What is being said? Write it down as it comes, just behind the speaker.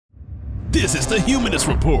This is the Humanist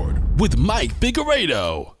Report with Mike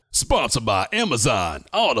Figueredo, sponsored by Amazon,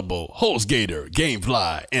 Audible, HostGator,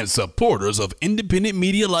 Gamefly, and supporters of independent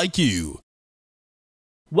media like you.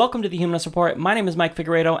 Welcome to the Humanist Report. My name is Mike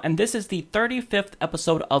Figueredo, and this is the 35th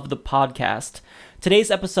episode of the podcast. Today's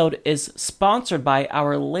episode is sponsored by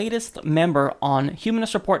our latest member on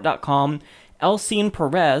humanistreport.com, Elcine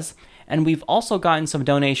Perez, and we've also gotten some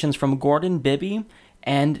donations from Gordon Bibby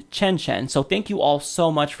and Chen Chen. So thank you all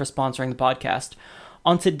so much for sponsoring the podcast.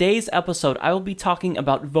 On today's episode, I will be talking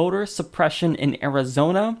about voter suppression in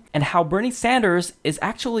Arizona and how Bernie Sanders is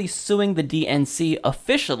actually suing the DNC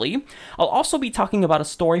officially. I'll also be talking about a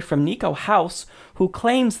story from Nico House, who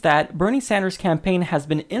claims that Bernie Sanders' campaign has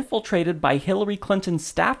been infiltrated by Hillary Clinton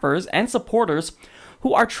staffers and supporters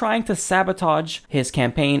who are trying to sabotage his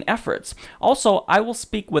campaign efforts. Also, I will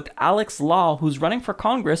speak with Alex Law, who's running for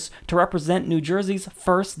Congress to represent New Jersey's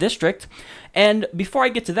 1st District. And before I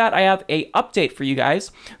get to that, I have an update for you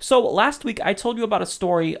guys. So last week, I told you about a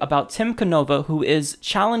story about Tim Canova, who is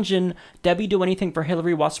challenging Debbie Do Anything for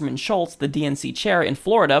Hillary Wasserman Schultz, the DNC chair in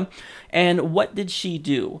Florida. And what did she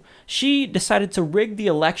do? She decided to rig the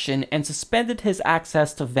election and suspended his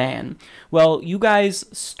access to Van. Well, you guys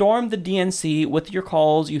stormed the DNC with your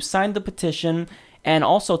calls, you signed the petition, and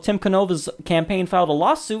also Tim Canova's campaign filed a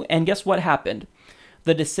lawsuit, and guess what happened?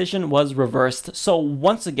 The decision was reversed. So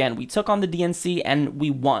once again, we took on the DNC and we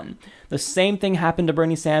won. The same thing happened to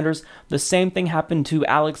Bernie Sanders. The same thing happened to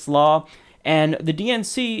Alex Law. And the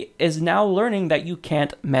DNC is now learning that you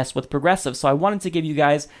can't mess with progressives. So I wanted to give you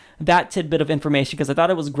guys that tidbit of information because I thought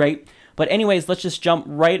it was great. But anyways, let's just jump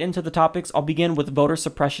right into the topics. I'll begin with voter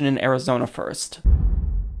suppression in Arizona first.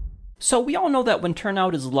 So we all know that when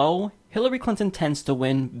turnout is low, Hillary Clinton tends to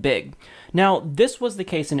win big. Now, this was the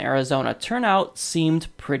case in Arizona. Turnout seemed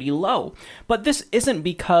pretty low. But this isn't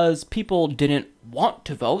because people didn't want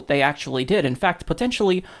to vote. They actually did. In fact,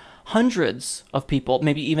 potentially hundreds of people,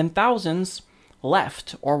 maybe even thousands,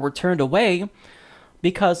 left or were turned away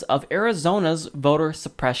because of Arizona's voter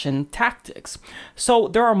suppression tactics. So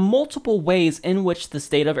there are multiple ways in which the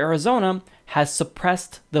state of Arizona has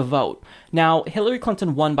suppressed the vote. Now, Hillary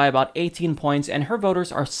Clinton won by about 18 points, and her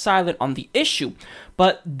voters are silent on the issue.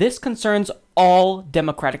 But this concerns all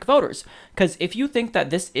Democratic voters. Because if you think that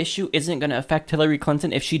this issue isn't going to affect Hillary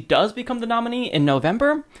Clinton if she does become the nominee in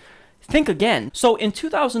November, think again. So in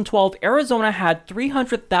 2012, Arizona had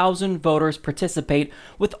 300,000 voters participate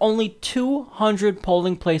with only 200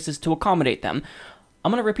 polling places to accommodate them.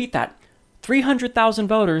 I'm going to repeat that. 300,000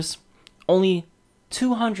 voters, only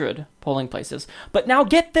 200 polling places. But now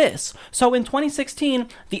get this. So in 2016,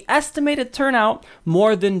 the estimated turnout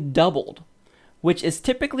more than doubled, which is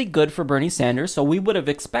typically good for Bernie Sanders. So we would have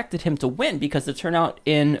expected him to win because the turnout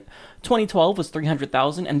in 2012 was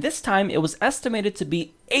 300,000, and this time it was estimated to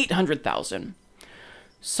be 800,000.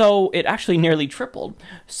 So it actually nearly tripled.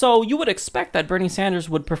 So you would expect that Bernie Sanders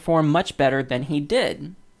would perform much better than he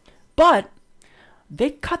did. But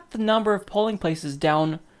they cut the number of polling places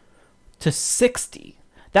down to 60.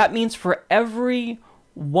 That means for every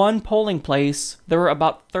one polling place, there were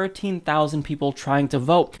about 13,000 people trying to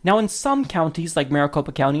vote. Now, in some counties, like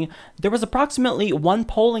Maricopa County, there was approximately one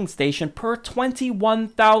polling station per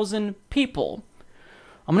 21,000 people.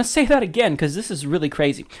 I'm going to say that again because this is really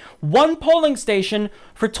crazy. One polling station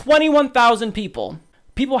for 21,000 people.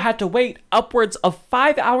 People had to wait upwards of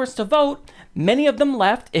 5 hours to vote. Many of them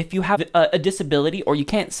left. If you have a disability or you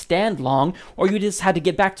can't stand long or you just had to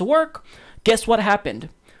get back to work, guess what happened?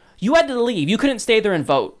 You had to leave. You couldn't stay there and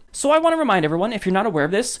vote. So I want to remind everyone, if you're not aware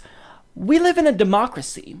of this, we live in a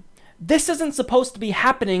democracy. This isn't supposed to be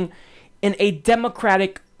happening in a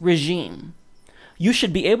democratic regime. You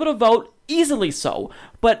should be able to vote easily so.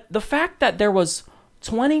 But the fact that there was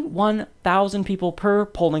 21,000 people per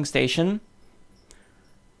polling station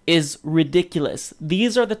is ridiculous.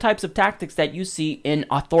 These are the types of tactics that you see in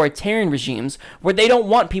authoritarian regimes where they don't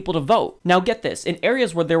want people to vote. Now get this, in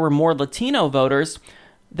areas where there were more Latino voters,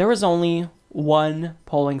 there was only one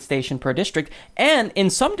polling station per district, and in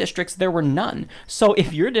some districts there were none. So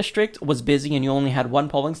if your district was busy and you only had one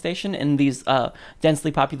polling station in these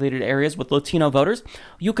densely populated areas with Latino voters,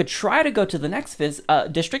 you could try to go to the next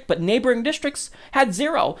district, but neighboring districts had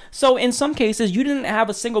zero. So in some cases you didn't have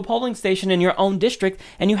a single polling station in your own district,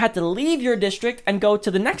 and you had to leave your district and go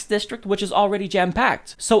to the next district, which is already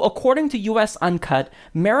jam-packed. So according to US Uncut,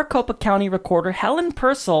 Maricopa County Recorder Helen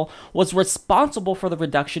Purcell was responsible for the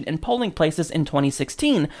reduction in polling places in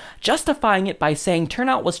 2016, justifying it by saying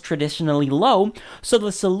turnout was traditionally low, so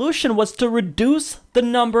the solution was to reduce the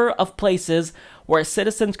number of places where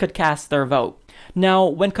citizens could cast their vote. Now,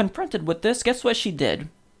 when confronted with this, guess what she did?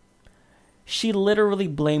 She literally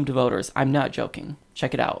blamed voters. I'm not joking.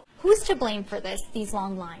 Check it out. Who's to blame for these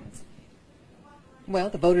long lines? Well,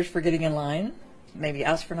 the voters for getting in line, maybe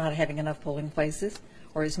us for not having enough polling places,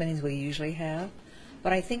 or as many as we usually have.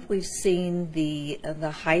 But I think we've seen the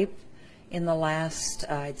hype in the last,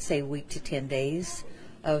 I'd say, week to 10 days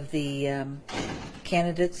of the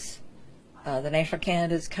candidates, the national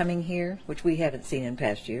candidates coming here, which we haven't seen in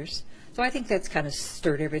past years. So I think that's kind of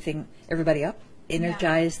stirred everybody up,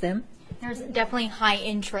 energized them. There's definitely high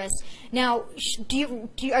interest. Now,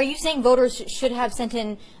 are you saying voters should have sent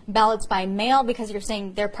in ballots by mail because you're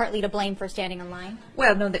saying they're partly to blame for standing in line?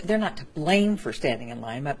 Well, no, they're not to blame for standing in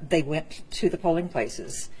line. But they went to the polling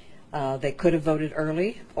places. They could have voted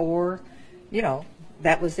early, or,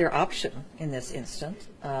 that was their option in this instance.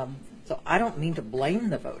 So I don't mean to blame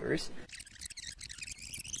the voters.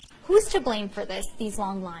 Who's to blame for these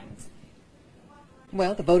long lines?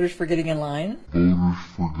 Well, the voters for getting in line.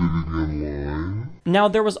 Now,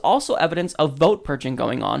 there was also evidence of vote purging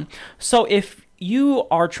going on. So if you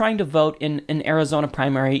are trying to vote in an Arizona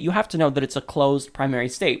primary, you have to know that it's a closed primary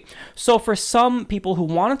state. So for some people who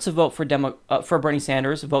wanted to vote for Bernie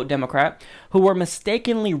Sanders, vote Democrat, who were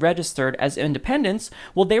mistakenly registered as independents,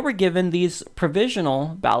 well, they were given these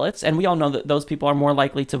provisional ballots, and we all know that those people are more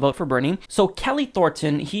likely to vote for Bernie. So Kelly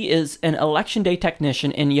Thornton, he is an election day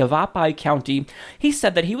technician in Yavapai County. He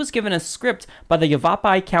said that he was given a script by the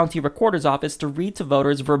Yavapai County Recorder's Office to read to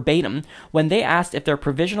voters verbatim when they asked if their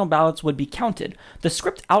provisional ballots would be counted. The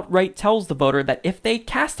script outright tells the voter that if they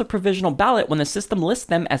cast a provisional ballot when the system lists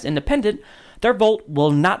them as independent, their vote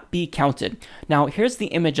will not be counted. Now, here's the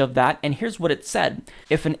image of that, and here's what it said.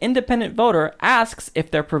 If an independent voter asks if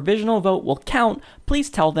their provisional vote will count, please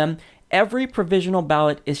tell them every provisional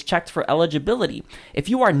ballot is checked for eligibility. If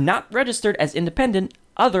you are not registered as independent,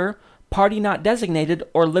 other, party not designated,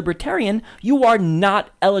 or libertarian, you are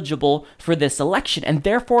not eligible for this election, and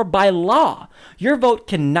therefore, by law, your vote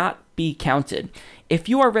cannot be counted. If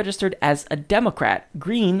you are registered as a Democrat,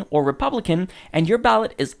 Green, or Republican, and your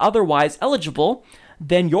ballot is otherwise eligible,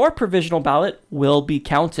 then your provisional ballot will be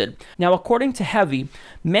counted. Now, according to Heavy,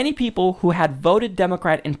 many people who had voted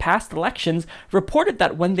Democrat in past elections reported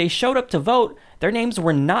that when they showed up to vote, their names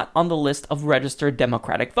were not on the list of registered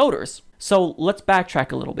Democratic voters. So let's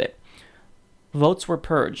backtrack a little bit. Votes were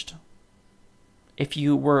purged. If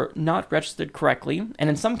you were not registered correctly, and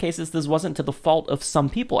in some cases this wasn't to the fault of some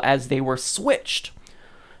people as they were switched,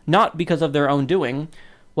 not because of their own doing,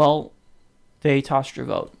 well, they tossed your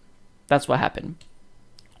vote. That's what happened.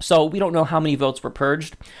 So we don't know how many votes were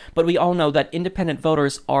purged, but we all know that independent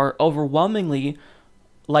voters are overwhelmingly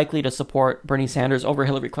likely to support Bernie Sanders over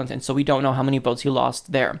Hillary Clinton, so we don't know how many votes he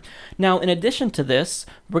lost there. Now, in addition to this,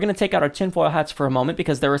 we're going to take out our tinfoil hats for a moment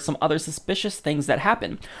because there were some other suspicious things that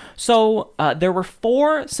happened. So there were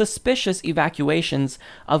 4 suspicious evacuations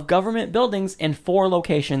of government buildings in 4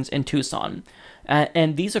 locations in Tucson.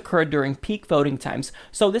 And these occurred during peak voting times.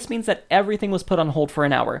 So this means that everything was put on hold for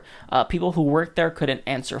an hour. People who worked there couldn't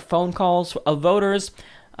answer phone calls of voters.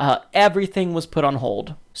 Everything was put on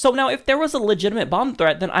hold. So now if there was a legitimate bomb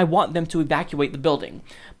threat, then I want them to evacuate the building.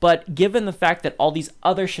 But given the fact that all these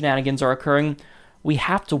other shenanigans are occurring, we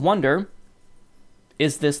have to wonder,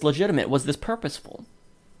 is this legitimate? Was this purposeful?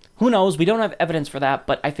 Who knows? We don't have evidence for that,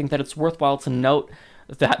 but I think that it's worthwhile to note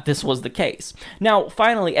that this was the case. Now,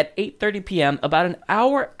 finally, at 8:30 p.m., about an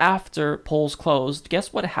hour after polls closed,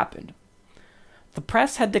 guess what happened? The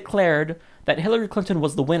press had declared that Hillary Clinton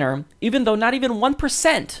was the winner, even though not even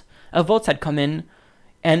 1% of votes had come in,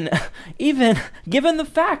 and even given the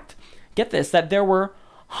fact, get this, that there were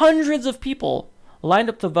hundreds of people lined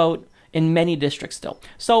up to vote in many districts still.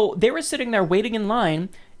 So they were sitting there waiting in line,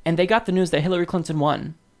 and they got the news that Hillary Clinton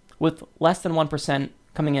won, with less than 1%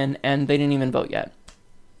 coming in, and they didn't even vote yet.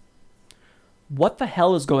 What the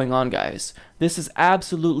hell is going on, guys? This is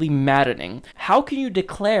absolutely maddening. How can you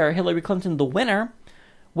declare Hillary Clinton the winner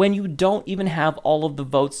when you don't even have all of the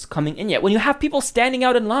votes coming in yet? When you have people standing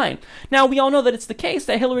out in line? Now, we all know that it's the case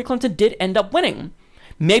that Hillary Clinton did end up winning.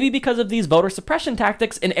 Maybe because of these voter suppression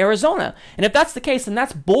tactics in Arizona. And if that's the case, then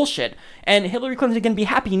that's bullshit. And Hillary Clinton can be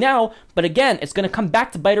happy now, but again, it's going to come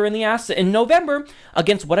back to bite her in the ass in November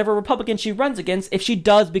against whatever Republican she runs against if she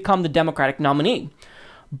does become the Democratic nominee.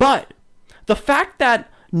 But the fact that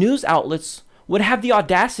news outlets would have the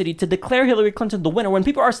audacity to declare Hillary Clinton the winner when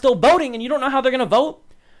people are still voting and you don't know how they're going to vote,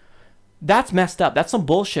 that's messed up. That's some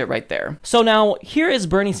bullshit right there. So now, here is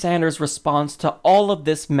Bernie Sanders' response to all of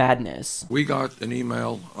this madness. We got an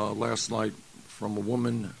email last night from a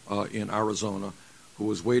woman in Arizona who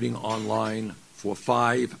was waiting online for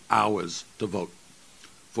 5 hours to vote.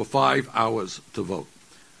 For 5 hours to vote.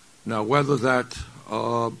 Now, whether that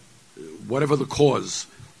whatever the cause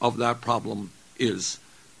of that problem is,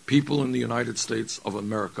 people in the United States of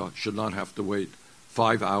America should not have to wait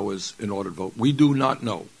 5 hours in order to vote. We do not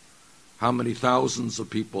know how many thousands of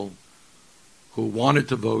people who wanted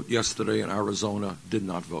to vote yesterday in Arizona did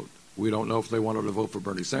not vote. We don't know if they wanted to vote for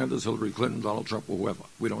Bernie Sanders, Hillary Clinton, Donald Trump, or whoever.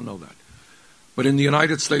 We don't know that. But in the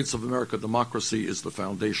United States of America, democracy is the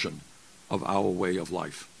foundation of our way of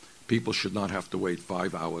life. People should not have to wait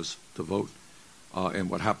 5 hours to vote. And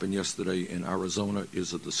what happened yesterday in Arizona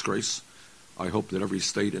is a disgrace. I hope that every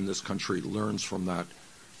state in this country learns from that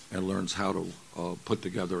and learns how to put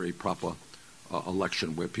together a proper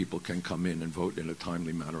election where people can come in and vote in a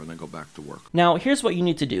timely manner and then go back to work. Now, here's what you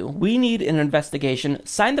need to do. We need an investigation.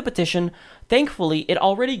 Sign the petition. Thankfully, it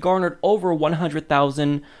already garnered over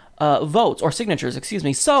 100,000 votes, or signatures, excuse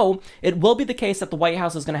me. So, it will be the case that the White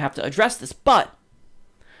House is going to have to address this, but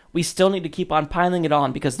we still need to keep on piling it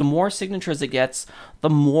on, because the more signatures it gets, the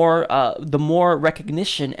more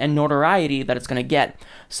recognition and notoriety that it's going to get.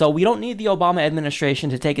 So we don't need the Obama administration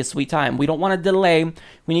to take its sweet time. We don't want to delay.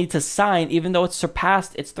 We need to sign, even though it's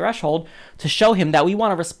surpassed its threshold, to show him that we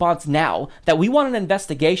want a response now, that we want an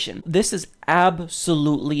investigation. This is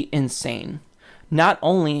absolutely insane. Not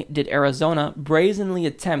only did Arizona brazenly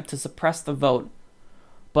attempt to suppress the vote,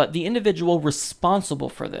 but the individual responsible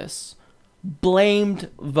for this blamed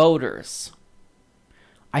voters.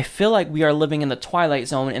 I feel like we are living in the twilight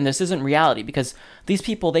zone, and this isn't reality, because these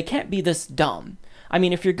people, they can't be this dumb. I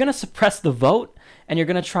mean, if you're going to suppress the vote and you're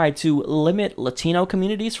going to try to limit Latino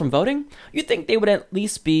communities from voting, you'd think they would at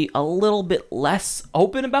least be a little bit less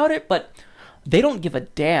open about it, but they don't give a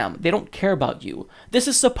damn. They don't care about you. This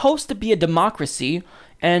is supposed to be a democracy,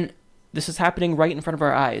 and this is happening right in front of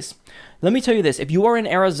our eyes. Let me tell you this. If you are in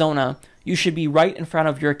Arizona, you should be right in front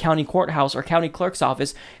of your county courthouse or county clerk's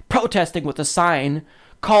office protesting with a sign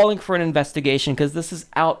calling for an investigation, because this is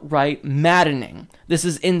outright maddening. This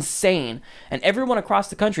is insane. And everyone across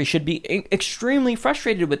the country should be extremely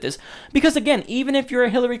frustrated with this, because again, even if you're a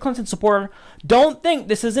Hillary Clinton supporter, don't think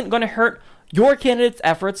this isn't going to hurt your candidate's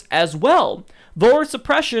efforts as well. Voter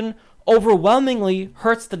suppression overwhelmingly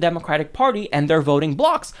hurts the Democratic Party and their voting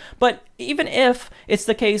blocs. But even if it's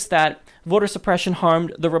the case that voter suppression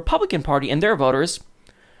harmed the Republican Party and their voters,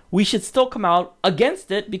 we should still come out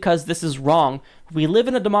against it, because this is wrong. We live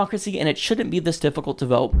in a democracy, and it shouldn't be this difficult to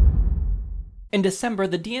vote. In December,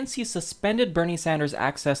 the DNC suspended Bernie Sanders'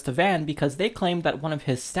 access to Van because they claimed that one of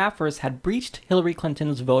his staffers had breached Hillary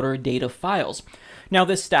Clinton's voter data files. Now,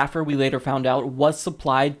 this staffer, we later found out, was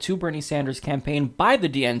supplied to Bernie Sanders' campaign by the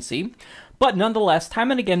DNC, but nonetheless,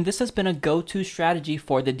 time and again, this has been a go-to strategy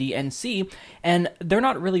for the DNC, and they're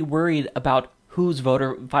not really worried about whose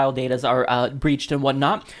voter file data are breached and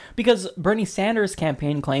whatnot, because Bernie Sanders'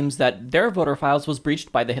 campaign claims that their voter files was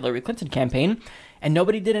breached by the Hillary Clinton campaign, and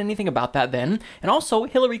nobody did anything about that then. And also,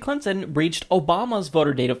 Hillary Clinton breached Obama's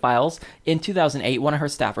voter data files in 2008, one of her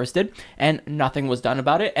staffers did, and nothing was done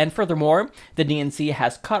about it. And furthermore, the DNC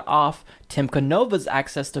has cut off Tim Canova's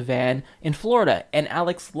access to Van in Florida and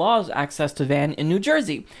Alex Law's access to Van in New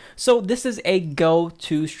Jersey. So this is a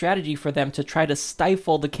go-to strategy for them to try to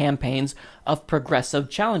stifle the campaigns of progressive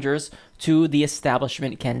challengers to the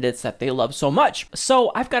establishment candidates that they love so much.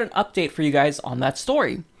 So I've got an update for you guys on that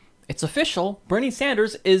story. It's official. Bernie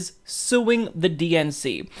Sanders is suing the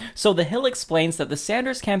DNC. So The Hill explains that the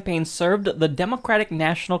Sanders campaign served the Democratic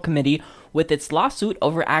National Committee with its lawsuit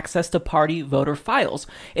over access to party voter files.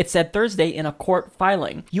 It said Thursday in a court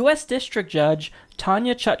filing. U.S. District Judge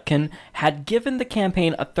Tanya Chutkan had given the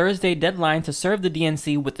campaign a Thursday deadline to serve the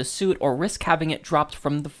DNC with the suit or risk having it dropped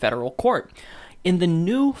from the federal court. In the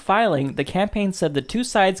new filing, the campaign said the two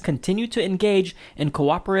sides continue to engage in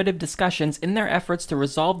cooperative discussions in their efforts to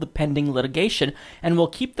resolve the pending litigation and will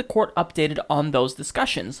keep the court updated on those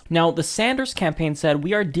discussions. Now, the Sanders campaign said,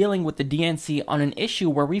 "We are dealing with the DNC on an issue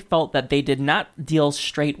where we felt that they did not deal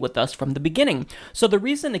straight with us from the beginning. So the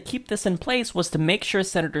reason to keep this in place was to make sure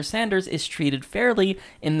Senator Sanders is treated fairly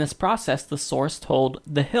in this process," the source told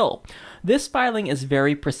The Hill. This filing is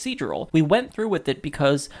very procedural. We went through with it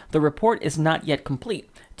because the report is not yet complete.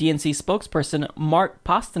 DNC spokesperson Mark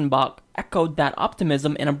Postenbach echoed that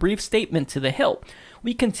optimism in a brief statement to The Hill.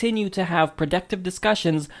 "We continue to have productive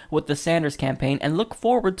discussions with the Sanders campaign and look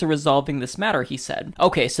forward to resolving this matter," he said.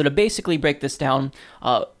 Okay, so to basically break this down,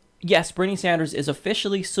 yes, Bernie Sanders is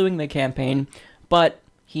officially suing the campaign, but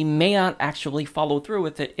he may not actually follow through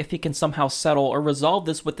with it if he can somehow settle or resolve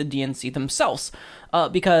this with the DNC themselves,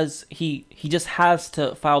 because he just has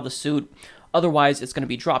to file the suit Otherwise, it's going to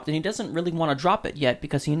be dropped. And he doesn't really want to drop it yet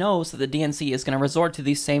because he knows that the DNC is going to resort to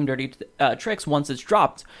these same dirty tricks once it's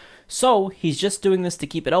dropped. So he's just doing this to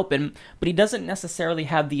keep it open, but he doesn't necessarily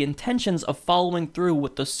have the intentions of following through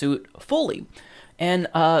with the suit fully. And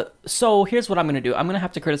so here's what I'm going to do. I'm going to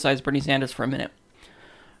have to criticize Bernie Sanders for a minute.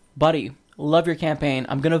 Buddy, love your campaign.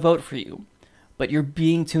 I'm going to vote for you. But you're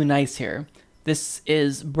being too nice here. This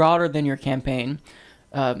is broader than your campaign.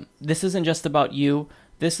 This isn't just about you.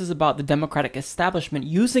 This is about the Democratic establishment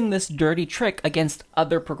using this dirty trick against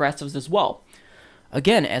other progressives as well.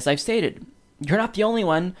 Again, as I've stated, you're not the only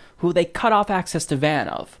one who they cut off access to Van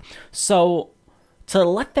of. So to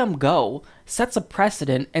let them go sets a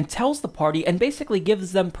precedent and tells the party and basically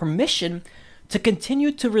gives them permission to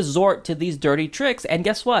continue to resort to these dirty tricks. And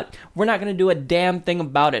guess what? We're not going to do a damn thing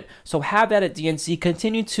about it. So have that at DNC.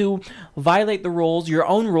 Continue to violate the rules, your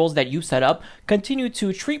own rules that you set up. Continue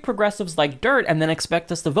to treat progressives like dirt and then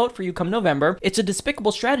expect us to vote for you come November. It's a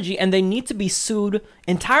despicable strategy and they need to be sued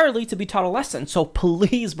entirely to be taught a lesson. So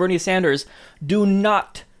please, Bernie Sanders, do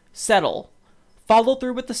not settle. Follow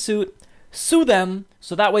through with the suit. Sue them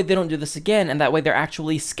so that way they don't do this again, and that way they're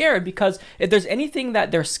actually scared, because if there's anything that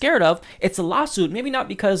they're scared of, it's a lawsuit. Maybe not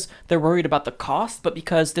because they're worried about the cost, but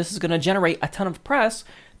because this is going to generate a ton of press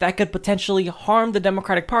that could potentially harm the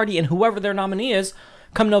Democratic Party and whoever their nominee is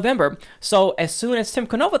come November. So as soon as Tim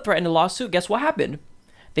Canova threatened a lawsuit, guess what happened?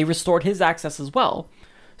 They restored his access as well.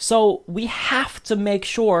 So we have to make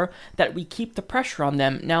sure that we keep the pressure on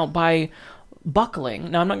them. Now, by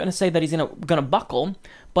buckling, now I'm not going to say that he's going to buckle,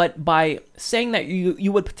 but by saying that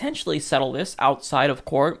you would potentially settle this outside of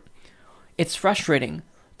court, it's frustrating.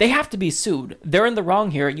 They have to be sued. They're in the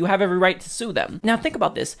wrong here. You have every right to sue them. Now think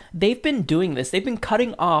about this. They've been doing this. They've been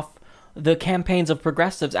cutting off the campaigns of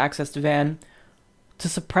progressives' access to Van to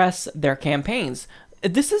suppress their campaigns.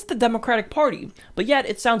 This is the Democratic Party, but yet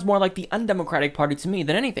it sounds more like the undemocratic party to me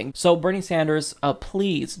than anything. So Bernie Sanders,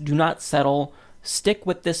 please do not settle. Stick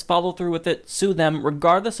with this, follow through with it, sue them,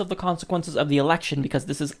 regardless of the consequences of the election, because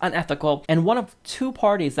this is unethical. And one of two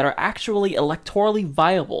parties that are actually electorally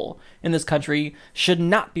viable in this country should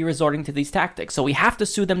not be resorting to these tactics. So we have to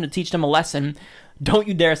sue them to teach them a lesson. Don't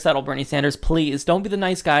you dare settle, Bernie Sanders, please. Don't be the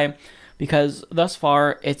nice guy, because thus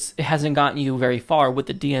far, it hasn't gotten you very far with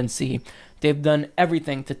the DNC. They've done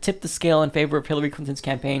everything to tip the scale in favor of Hillary Clinton's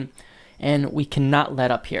campaign, and we cannot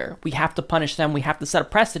let up here. We have to punish them. We have to set a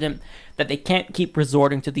precedent that they can't keep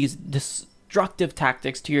resorting to these destructive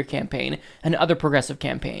tactics to your campaign and other progressive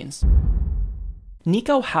campaigns.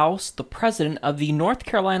 Nico House, the president of the North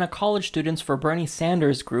Carolina College Students for Bernie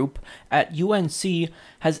Sanders group at UNC,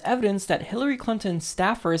 has evidence that Hillary Clinton's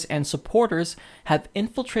staffers and supporters have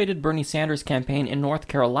infiltrated Bernie Sanders' campaign in North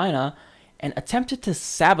Carolina and attempted to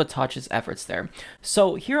sabotage his efforts there.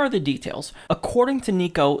 So here are the details. According to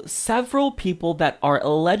Nico, several people that are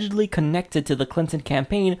allegedly connected to the Clinton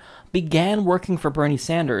campaign began working for Bernie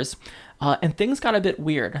Sanders, and things got a bit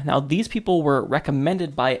weird. Now, these people were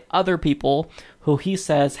recommended by other people who he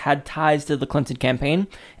says had ties to the Clinton campaign,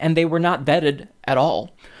 and they were not vetted at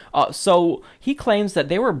all. So he claims that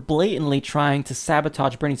they were blatantly trying to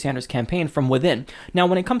sabotage Bernie Sanders' campaign from within. Now,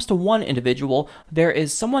 when it comes to one individual, there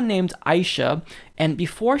is someone named Aisha, and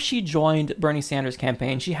before she joined Bernie Sanders'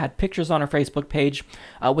 campaign, she had pictures on her Facebook page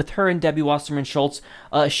with her and Debbie Wasserman Schultz.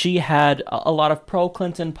 She had a lot of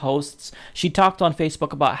pro-Clinton posts. She talked on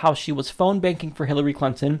Facebook about how she was phone banking for Hillary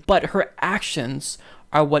Clinton, but her actions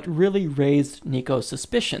are what really raised Nico's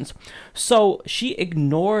suspicions. So she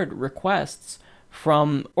ignored requests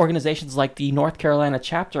from organizations like the North Carolina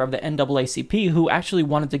chapter of the NAACP, who actually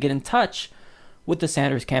wanted to get in touch with the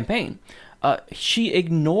Sanders campaign. She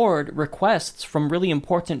ignored requests from really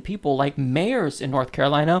important people like mayors in North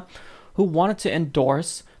Carolina who wanted to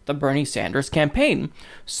endorse the Bernie Sanders campaign.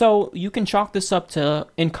 So you can chalk this up to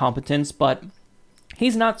incompetence, but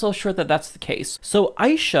he's not so sure that that's the case. So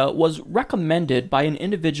Aisha was recommended by an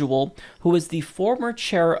individual who is the former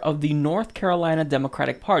chair of the North Carolina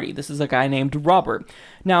Democratic Party. This is a guy named Robert.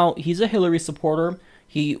 Now, he's a Hillary supporter.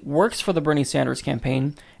 He works for the Bernie Sanders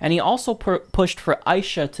campaign, and he also pushed for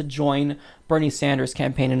Aisha to join Bernie Sanders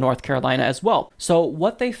campaign in North Carolina as well. So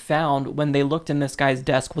what they found when they looked in this guy's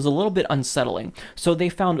desk was a little bit unsettling. So they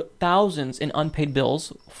found thousands in unpaid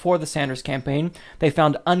bills for the Sanders campaign. They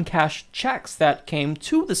found uncashed checks that came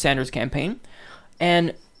to the Sanders campaign.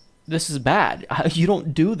 And this is bad. You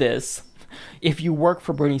don't do this if you work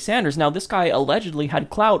for Bernie Sanders. Now, this guy allegedly had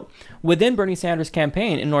clout within Bernie Sanders'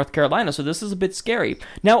 campaign in North Carolina, so this is a bit scary.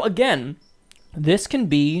 Now, again, this can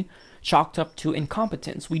be chalked up to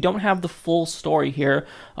incompetence. We don't have the full story here.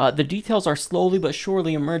 The details are slowly but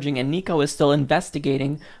surely emerging, and Nico is still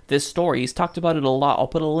investigating this story. He's talked about it a lot. I'll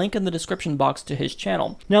put a link in the description box to his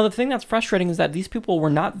channel. Now, the thing that's frustrating is that these people were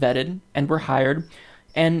not vetted and were hired,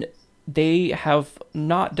 and they have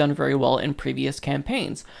not done very well in previous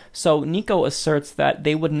campaigns. So Nico asserts that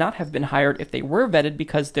they would not have been hired if they were vetted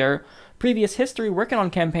because their previous history working on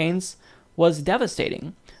campaigns was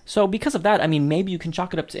devastating. So because of that, I mean, maybe you can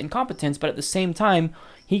chalk it up to incompetence, but at the same time,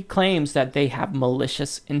 he claims that they have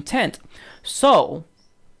malicious intent. So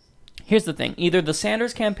here's the thing. Either the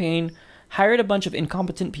Sanders campaign hired a bunch of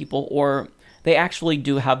incompetent people, or they actually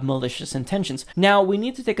do have malicious intentions. Now, we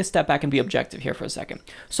need to take a step back and be objective here for a second.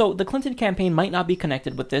 So the Clinton campaign might not be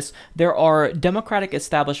connected with this. There are Democratic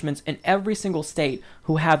establishments in every single state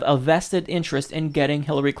who have a vested interest in getting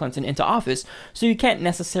Hillary Clinton into office. So you can't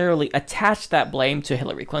necessarily attach that blame to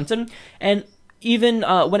Hillary Clinton. And even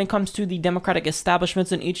when it comes to the Democratic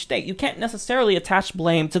establishments in each state, you can't necessarily attach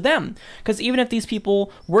blame to them. Because even if these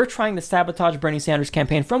people were trying to sabotage Bernie Sanders'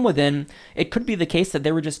 campaign from within, it could be the case that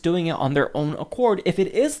they were just doing it on their own accord if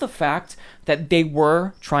it is the fact that they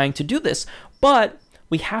were trying to do this. But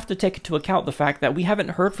we have to take into account the fact that we haven't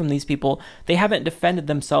heard from these people. They haven't defended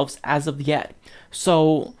themselves as of yet.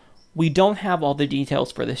 So we don't have all the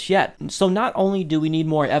details for this yet. So not only do we need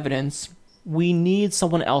more evidence, we need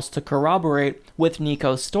someone else to corroborate with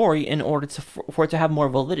Nico's story in order for it to have more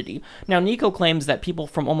validity. Now, Nico claims that people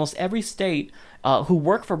from almost every state who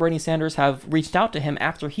work for Bernie Sanders have reached out to him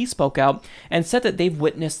after he spoke out and said that they've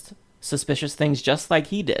witnessed suspicious things just like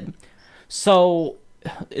he did. So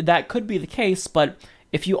that could be the case, but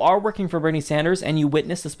if you are working for Bernie Sanders and you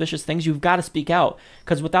witness suspicious things, you've got to speak out,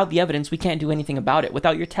 because without the evidence, we can't do anything about it.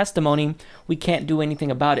 Without your testimony, we can't do anything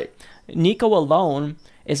about it. Nico alone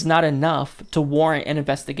is not enough to warrant an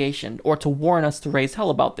investigation or to warrant us to raise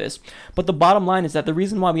hell about this. But the bottom line is that the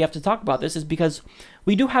reason why we have to talk about this is because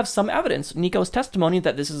we do have some evidence, Nico's testimony,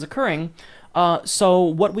 that this is occurring. So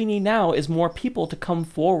what we need now is more people to come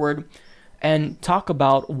forward and talk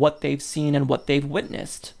about what they've seen and what they've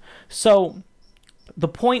witnessed. So the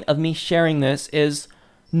point of me sharing this is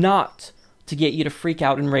not to get you to freak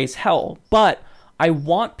out and raise hell, but I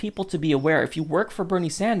want people to be aware. If you work for Bernie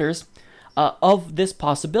Sanders, of this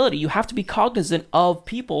possibility, you have to be cognizant of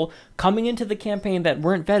people coming into the campaign that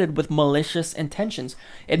weren't vetted with malicious intentions.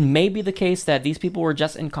 It may be the case that these people were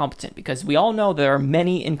just incompetent, because we all know there are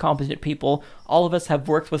many incompetent people. All of us have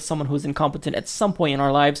worked with someone who's incompetent at some point in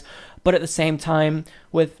our lives, but at the same time,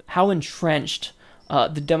 with how entrenched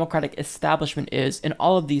the Democratic establishment is in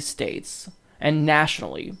all of these states and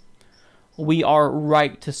nationally, we are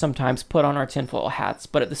right to sometimes put on our tinfoil hats.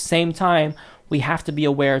 But at the same time, we have to be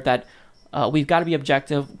aware that we've got to be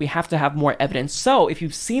objective. We have to have more evidence. So if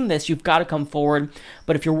you've seen this, you've got to come forward.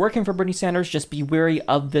 But if you're working for Bernie Sanders, just be wary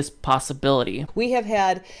of this possibility. We have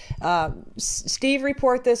had Steve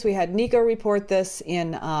report this. We had Nico report this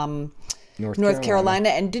in North Carolina.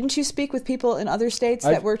 And didn't you speak with people in other states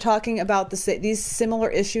that were talking about these similar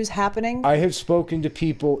issues happening? I have spoken to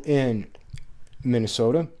people in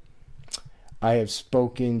Minnesota. I have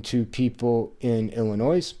spoken to people in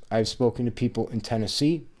Illinois. I've spoken to people in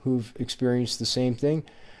Tennessee who've experienced the same thing.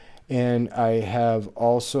 And I have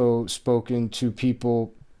also spoken to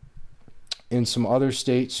people in some other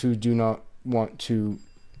states who do not want to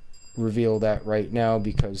reveal that right now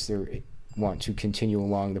because they want to continue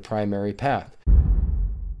along the primary path.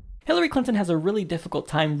 Hillary Clinton has a really difficult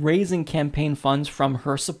time raising campaign funds from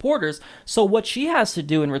her supporters, so what she has to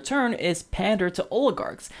do in return is pander to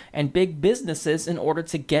oligarchs and big businesses in order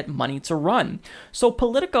to get money to run. So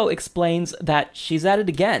Politico explains that she's at it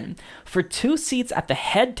again. For 2 seats at the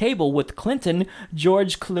head table with Clinton,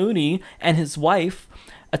 George Clooney, and his wife,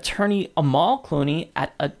 attorney Amal Clooney,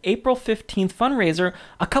 at an April 15th fundraiser,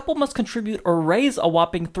 a couple must contribute or raise a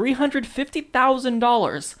whopping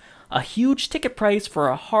 $350,000. A huge ticket price for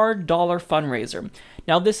a hard dollar fundraiser.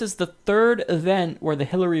 Now, this is the 3rd event where the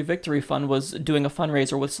Hillary Victory Fund was doing a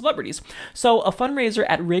fundraiser with celebrities. So, a fundraiser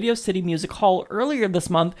at Radio City Music Hall earlier this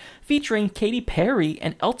month featuring Katy Perry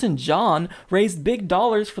and Elton John raised big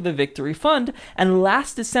dollars for the Victory Fund, and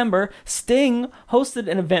last December, Sting hosted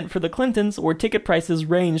an event for the Clintons where ticket prices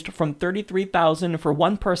ranged from $33,000 for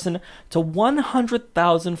one person to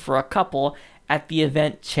 $100,000 for a couple at the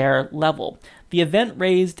event chair level. The event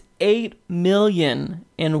raised $8 million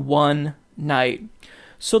in one night.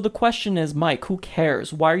 So the question is, Mike, who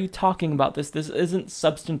cares? Why are you talking about this? This isn't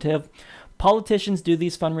substantive. Politicians do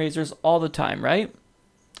these fundraisers all the time, right?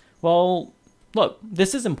 Well, look,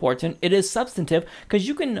 this is important. It is substantive because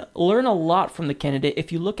you can learn a lot from the candidate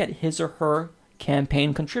if you look at his or her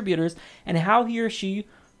campaign contributors and how he or she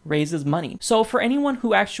raises money. So for anyone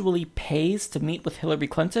who actually pays to meet with Hillary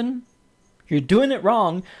Clinton, you're doing it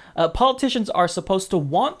wrong. Politicians are supposed to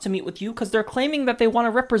want to meet with you because they're claiming that they want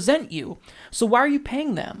to represent you. So why are you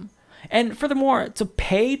paying them? And furthermore, to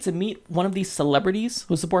pay to meet one of these celebrities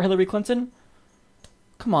who support Hillary Clinton,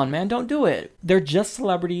 come on, man, don't do it. They're just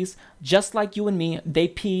celebrities, just like you and me. They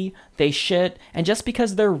pee, they shit, and just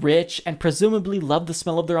because they're rich and presumably love the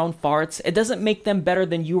smell of their own farts, it doesn't make them better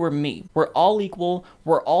than you or me. We're all equal.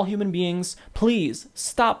 We're all human beings. Please,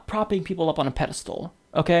 stop propping people up on a pedestal,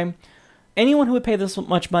 okay? Anyone who would pay this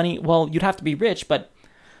much money, well, you'd have to be rich, but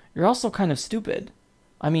you're also kind of stupid.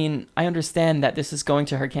 I mean, I understand that this is going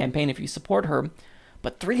to her campaign if you support her,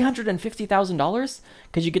 but $350,000?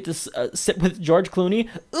 Because you get to sit with George Clooney?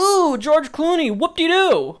 Ooh, George Clooney,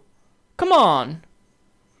 whoop-de-doo! Come on.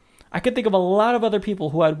 I could think of a lot of other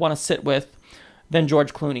people who I'd want to sit with than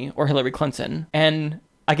George Clooney or Hillary Clinton. And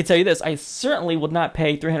I can tell you this, I certainly would not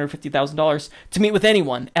pay $350,000 to meet with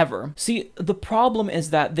anyone, ever. See, the problem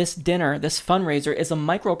is that this dinner, this fundraiser, is a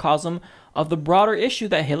microcosm of the broader issue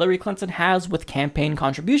that Hillary Clinton has with campaign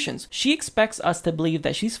contributions. She expects us to believe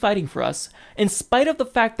that she's fighting for us, in spite of the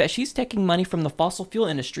fact that she's taking money from the fossil fuel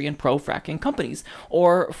industry and pro-fracking companies,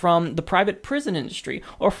 or from the private prison industry,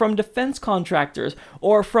 or from defense contractors,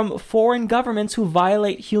 or from foreign governments who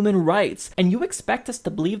violate human rights. And you expect us to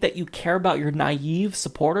believe that you care about your naive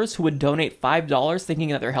supporters who would donate $5 thinking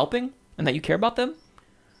that they're helping, and that you care about them?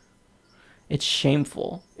 It's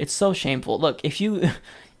shameful. It's so shameful. Look, if you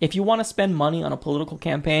want to spend money on a political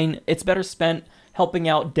campaign, it's better spent helping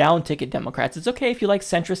out down-ticket Democrats. It's okay if you like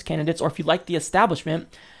centrist candidates or if you like the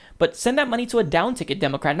establishment, but send that money to a down-ticket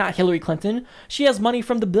Democrat, not Hillary Clinton. She has money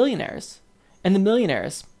from the billionaires and the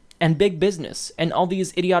millionaires and big business and all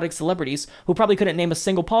these idiotic celebrities who probably couldn't name a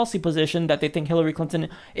single policy position that they think Hillary Clinton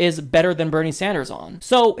is better than Bernie Sanders on.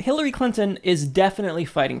 So Hillary Clinton is definitely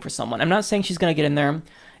fighting for someone. I'm not saying she's going to get in there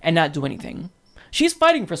and not do anything. She's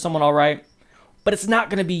fighting for someone, all right. But it's not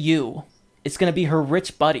going to be you. It's going to be her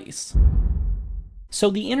rich buddies. So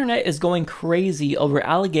the internet is going crazy over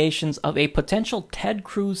allegations of a potential Ted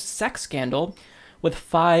Cruz sex scandal with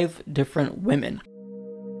 5 different women.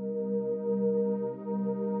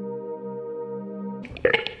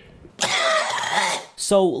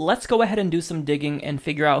 So let's go ahead and do some digging and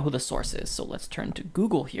figure out who the source is. So let's turn to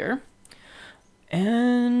Google here.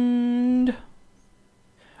 And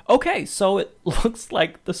okay, so it looks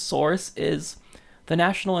like the source is the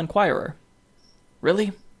National Enquirer.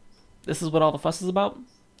 Really? This is what all the fuss is about?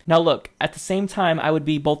 Now look, at the same time, I would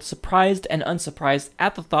be both surprised and unsurprised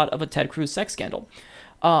at the thought of a Ted Cruz sex scandal.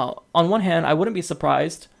 On one hand, I wouldn't be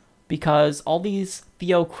surprised because all these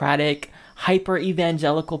theocratic,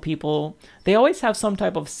 hyper-evangelical people, they always have some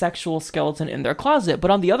type of sexual skeleton in their closet.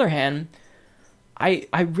 But on the other hand, I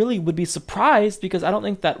really would be surprised because I don't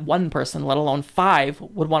think that one person, let alone 5,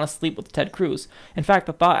 would want to sleep with Ted Cruz. In fact,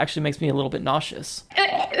 the thought actually makes me a little bit nauseous.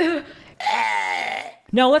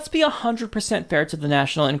 Now, let's be 100% fair to the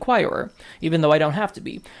National Enquirer, even though I don't have to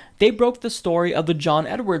be. They broke the story of the John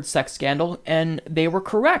Edwards sex scandal, and they were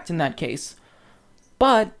correct in that case.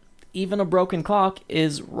 But even a broken clock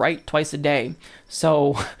is right twice a day.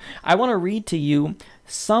 So I want to read to you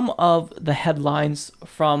some of the headlines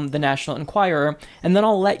from the National Enquirer, and then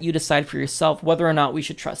I'll let you decide for yourself whether or not we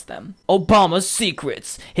should trust them. Obama's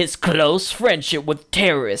secrets, his close friendship with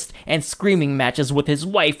terrorists, and screaming matches with his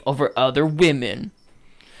wife over other women.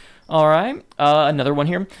 Alright, another one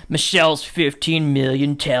here. Michelle's 15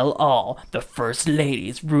 million tell-all, the First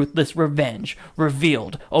Lady's ruthless revenge,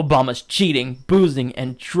 revealed Obama's cheating, boozing,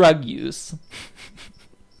 and drug use.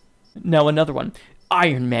 Now another one.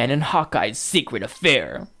 Iron Man and Hawkeye's secret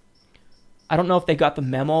affair. I don't know if they got the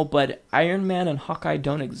memo, but Iron Man and Hawkeye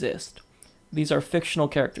don't exist. These are fictional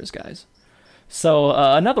characters, guys. So,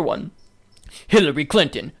 another one. Hillary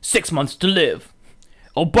Clinton, 6 months to live.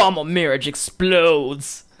 Obama marriage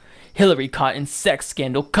explodes. Hillary caught in sex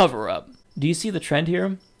scandal cover-up. Do you see the trend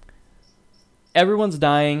here? Everyone's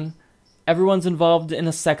dying. Everyone's involved in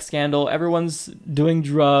a sex scandal. Everyone's doing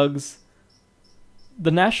drugs. The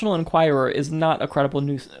National Enquirer is not a credible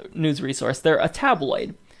news resource. They're a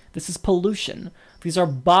tabloid. This is pollution. These are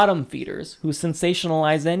bottom feeders who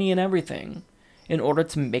sensationalize any and everything in order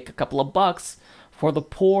to make a couple of bucks for the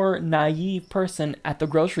poor, naive person at the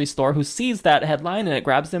grocery store who sees that headline and it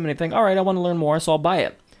grabs them and they think, all right, I want to learn more, so I'll buy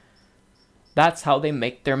it. That's how they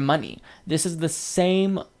make their money. This is the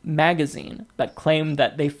same magazine that claimed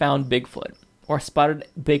that they found Bigfoot or spotted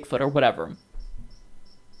Bigfoot or whatever.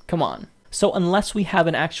 Come on. So unless we have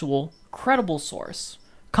an actual credible source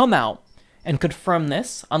come out and confirm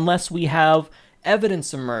this, unless we have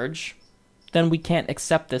evidence emerge, then we can't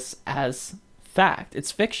accept this as fact.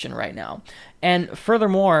 It's fiction right now. And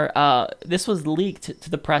furthermore, this was leaked to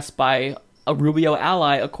the press by a Rubio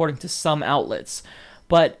ally, according to some outlets.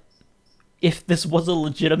 But if this was a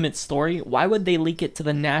legitimate story, why would they leak it to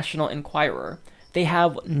the National Enquirer? They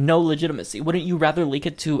have no legitimacy. Wouldn't you rather leak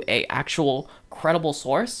it to a actual credible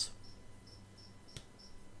source?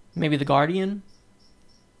 Maybe The Guardian?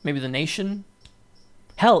 Maybe The Nation?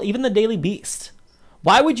 Hell, even the Daily Beast.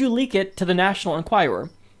 Why would you leak it to the National Enquirer?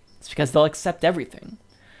 It's because they'll accept everything.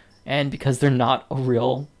 And because they're not a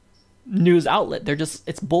real news outlet.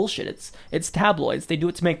 It's bullshit. It's tabloids. They do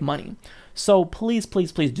it to make money. So please,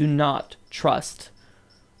 please, please do not trust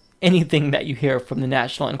anything that you hear from the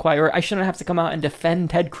National Enquirer. I shouldn't have to come out and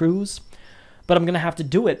defend Ted Cruz, but I'm going to have to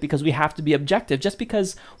do it because we have to be objective. Just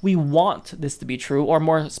because we want this to be true, or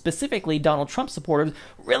more specifically, Donald Trump supporters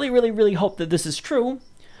really, really, really hope that this is true,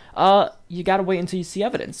 you got to wait until you see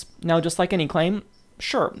evidence. Now, just like any claim,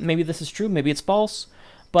 sure, maybe this is true, maybe it's false,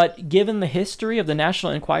 but given the history of the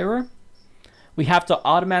National Enquirer, we have to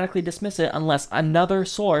automatically dismiss it unless another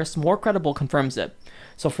source more credible confirms it.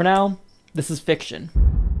 So for now, this is fiction.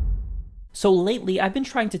 So lately, I've been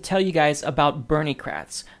trying to tell you guys about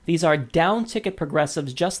Berniecrats. These are down-ticket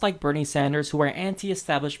progressives just like Bernie Sanders who are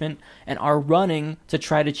anti-establishment and are running to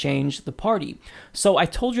try to change the party. So I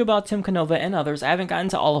told you about Tim Canova and others. I haven't gotten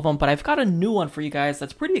to all of them, but I've got a new one for you guys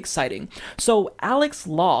that's pretty exciting. So Alex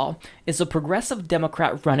Law is a progressive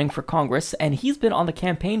Democrat running for Congress, and he's been on the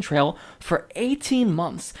campaign trail for 18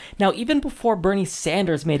 months. Now, even before Bernie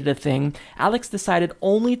Sanders made it a thing, Alex decided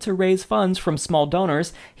only to raise funds from small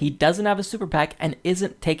donors. He doesn't have a super PAC and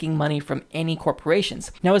isn't taking money from any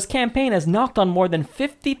corporations. Now, his campaign has knocked on more than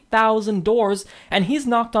 50,000 doors, and he's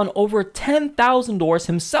knocked on over 10,000 doors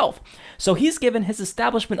himself. So he's given his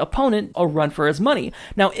establishment opponent a run for his money.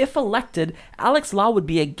 Now, if elected, Alex Law would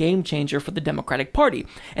be a game changer for the Democratic Party,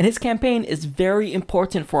 and his campaign is very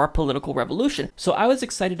important for our political revolution. So I was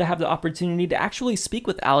excited to have the opportunity to actually speak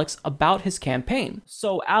with Alex about his campaign.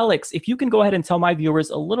 So Alex, if you can go ahead and tell my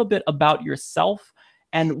viewers a little bit about yourself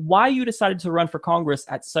and why you decided to run for Congress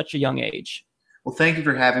at such a young age. Well, thank you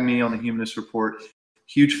for having me on the Humanist Report.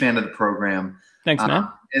 Huge fan of the program. Thanks, man.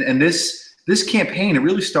 And this campaign, it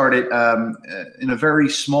really started in a very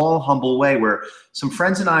small, humble way where some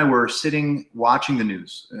friends and I were sitting watching the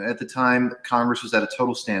news. At the time, Congress was at a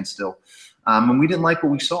total standstill. And we didn't like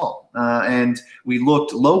what we saw. And we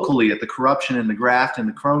looked locally at the corruption and the graft and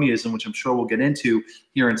the cronyism, which I'm sure we'll get into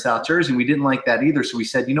here in South Jersey. And we didn't like that either. So we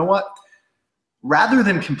said, you know what? Rather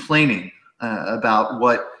than complaining about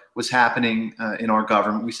what was happening in our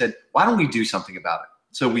government, we said, why don't we do something about it?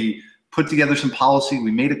 So we put together some policy.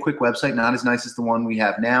 We made a quick website, not as nice as the one we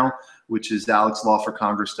have now, which is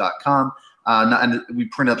alexlawforcongress.com. And we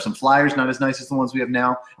printed up some flyers, not as nice as the ones we have now.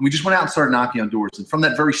 And we just went out and started knocking on doors. And from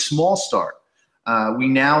that very small start, we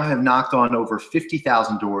now have knocked on over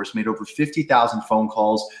 50,000 doors, made over 50,000 phone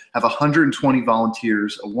calls, have 120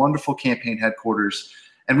 volunteers, a wonderful campaign headquarters,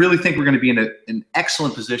 and really think we're going to be in an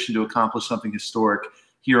excellent position to accomplish something historic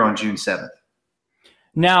here on June 7th.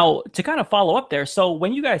 Now, to kind of follow up there, so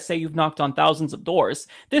when you guys say you've knocked on thousands of doors,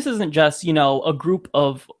 this isn't just, a group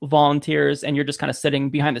of volunteers and you're just kind of sitting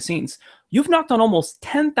behind the scenes. You've knocked on almost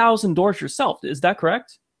 10,000 doors yourself. Is that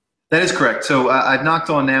correct? That is correct. So I've knocked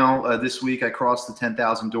on now this week. I crossed the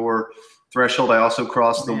 10,000 door threshold. I also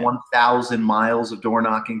crossed the 1,000 miles of door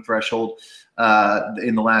knocking threshold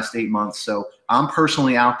in the last 8 months. So I'm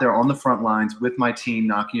personally out there on the front lines with my team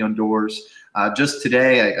knocking on doors. Just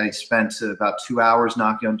today, I spent about 2 hours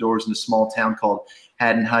knocking on doors in a small town called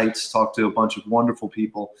Haddon Heights, talked to a bunch of wonderful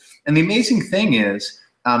people. And the amazing thing is,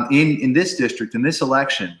 in this district, in this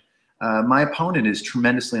election, my opponent is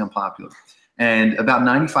tremendously unpopular. And about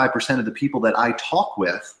 95% of the people that I talk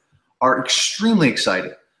with are extremely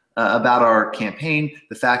excited about our campaign,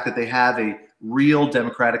 the fact that they have a real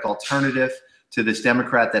Democratic alternative to this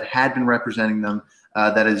Democrat that had been representing them,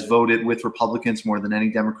 that has voted with Republicans more than any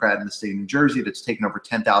Democrat in the state of New Jersey, that's taken over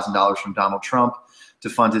 $10,000 from Donald Trump to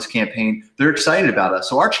fund his campaign. They're excited about us.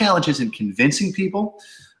 So our challenge isn't convincing people.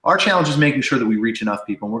 Our challenge is making sure that we reach enough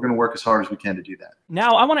people, and we're going to work as hard as we can to do that.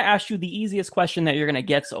 Now, I want to ask you the easiest question that you're going to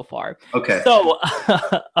get so far. Okay. So,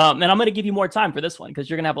 and I'm going to give you more time for this one because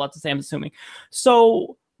you're going to have a lot to say, I'm assuming.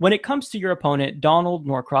 So, when it comes to your opponent, Donald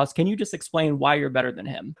Norcross, can you just explain why you're better than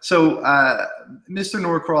him? So, Mr.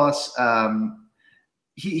 Norcross,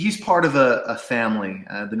 he's part of a family,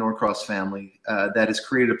 the Norcross family, that has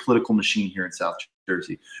created a political machine here in South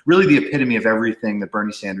Jersey. Really the epitome of everything that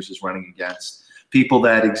Bernie Sanders is running against. People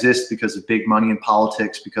that exist because of big money in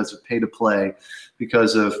politics, because of pay to play,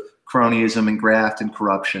 because of cronyism and graft and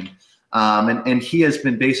corruption. And he has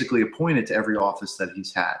been basically appointed to every office that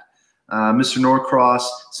he's had. Mr. Norcross,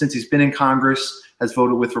 since he's been in Congress, has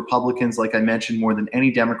voted with Republicans, like I mentioned, more than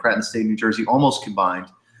any Democrat in the state of New Jersey, almost combined,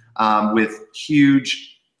 with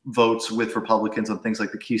huge votes with Republicans on things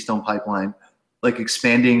like the Keystone Pipeline, like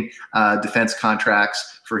expanding defense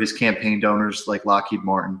contracts for his campaign donors like Lockheed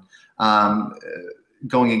Martin,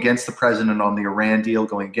 going against the president on the Iran deal,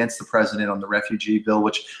 going against the president on the refugee bill,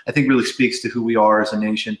 which I think really speaks to who we are as a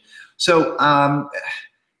nation. So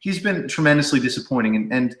he's been tremendously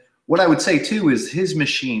disappointing. And what I would say, too, is his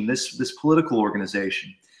machine, this political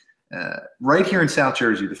organization, right here in South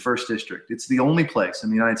Jersey, the 1st District, it's the only place in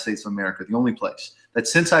the United States of America, the only place that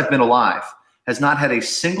since I've been alive has not had a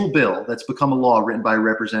single bill that's become a law written by a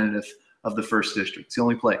representative of the 1st District. It's the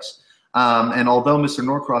only place. And although Mr.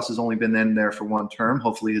 Norcross has only been in there for 1 term,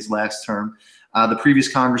 hopefully his last term, the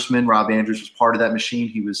previous congressman, Rob Andrews, was part of that machine.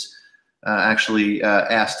 He was actually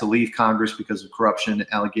asked to leave Congress because of corruption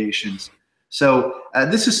allegations. So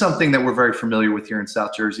this is something that we're very familiar with here in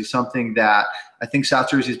South Jersey, something that I think South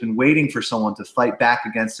Jersey has been waiting for someone to fight back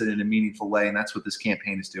against it in a meaningful way, and that's what this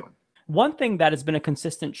campaign is doing. One thing that has been a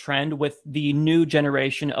consistent trend with the new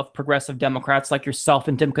generation of progressive Democrats like yourself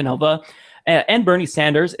and Tim Canova and Bernie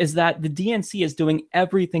Sanders is that the DNC is doing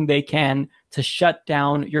everything they can to shut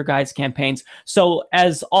down your guys' campaigns. So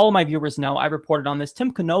as all my viewers know, I reported on this,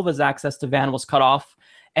 Tim Canova's access to Van was cut off.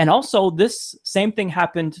 And also this same thing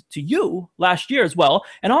happened to you last year as well.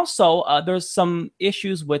 And also there's some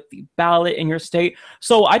issues with the ballot in your state.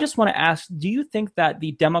 So I just want to ask, do you think that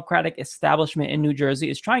the Democratic establishment in New Jersey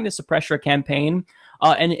is trying to suppress your campaign?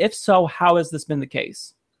 And if so, how has this been the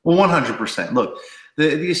case? Well, 100%. Look,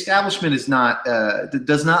 the establishment is not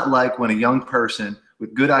does not like when a young person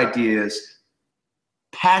with good ideas,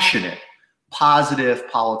 passionate, positive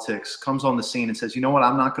politics comes on the scene and says, you know what,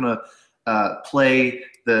 I'm not going to play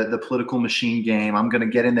the political machine game. I'm going to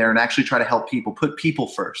get in there and actually try to help people, put people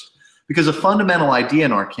first. Because a fundamental idea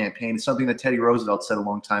in our campaign is something that Teddy Roosevelt said a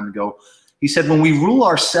long time ago. He said, when we rule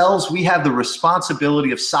ourselves, we have the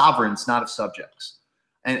responsibility of sovereigns, not of subjects.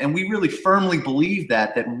 And we really firmly believe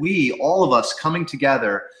that we, all of us coming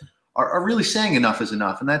together, are really saying enough is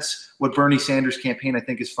enough. And that's what Bernie Sanders' campaign, I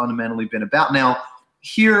think, has fundamentally been about. Now,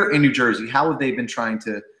 here in New Jersey, how have they been trying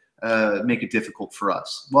to make it difficult for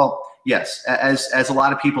us? Well, yes, as a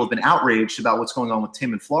lot of people have been outraged about what's going on with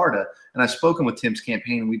Tim in Florida, and I've spoken with Tim's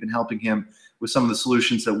campaign, and we've been helping him with some of the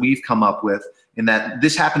solutions that we've come up with, in that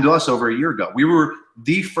this happened to us over a year ago. We were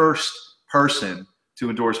the first person to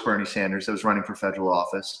endorse Bernie Sanders that was running for federal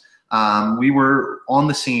office. We were on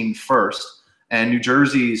the scene first, and New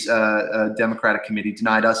Jersey's Democratic Committee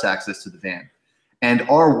denied us access to the van. And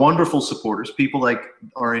our wonderful supporters, people like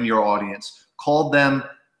are in your audience, called them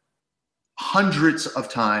hundreds of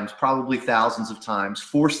times, probably thousands of times,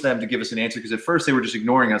 forced them to give us an answer, because at first they were just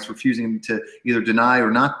ignoring us, refusing to either deny or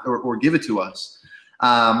not or give it to us.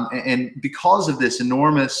 And because of this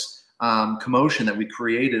enormous commotion that we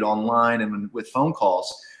created online and with phone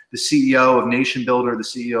calls, the CEO of Nation Builder, the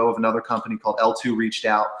CEO of another company called L2 reached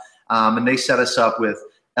out, and they set us up with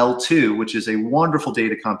L2, which is a wonderful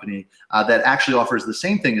data company that actually offers the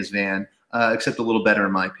same thing as Van, except a little better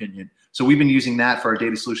in my opinion. So we've been using that for our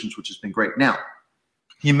data solutions, which has been great. Now,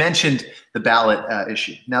 you mentioned the ballot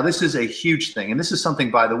issue. Now, this is a huge thing. And this is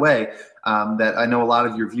something, by the way, that I know a lot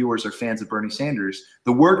of your viewers are fans of Bernie Sanders.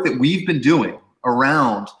 The work that we've been doing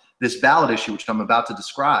around this ballot issue, which I'm about to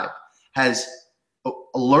describe, has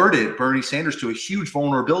alerted Bernie Sanders to a huge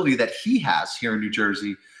vulnerability that he has here in New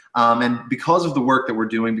Jersey. And because of the work that we're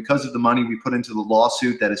doing, because of the money we put into the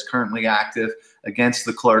lawsuit that is currently active against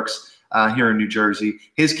the clerks here in New Jersey,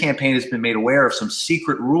 his campaign has been made aware of some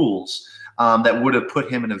secret rules that would have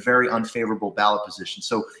put him in a very unfavorable ballot position.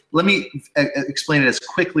 So let me explain it as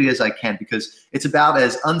quickly as I can, because it's about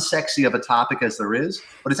as unsexy of a topic as there is,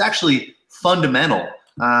 but it's actually fundamental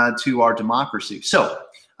to our democracy. So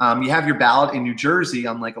you have your ballot in New Jersey.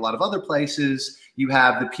 Unlike a lot of other places, you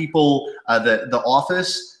have the people, the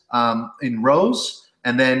office in rows,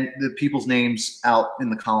 and then the people's names out in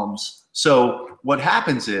the columns. So what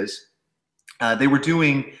happens is they were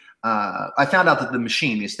doing, I found out that the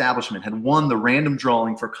machine, the establishment, had won the random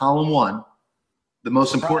drawing for column 1, the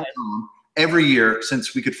most important column, every year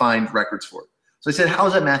since we could find records for it. So I said, how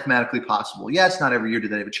is that mathematically possible? Yes, not every year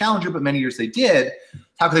did they have a challenger, but many years they did.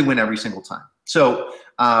 How could they win every single time? So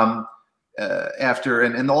and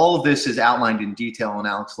all of this is outlined in detail on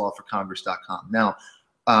alexlawforcongress.com. Now,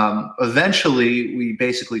 eventually we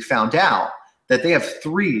basically found out that they have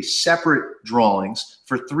 3 separate drawings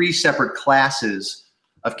for 3 separate classes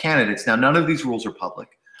of candidates. Now, none of these rules are public.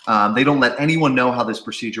 They don't let anyone know how this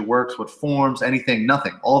procedure works, what forms, anything,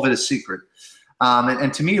 nothing. All of it is secret.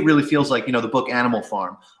 And to me, it really feels like, the book Animal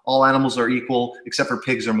Farm. All animals are equal, except for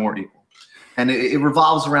pigs are more equal. And it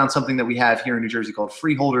revolves around something that we have here in New Jersey called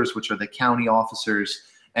freeholders, which are the county officers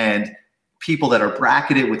and people that are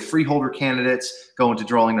bracketed with freeholder candidates go into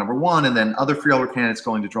drawing number 1, and then other freeholder candidates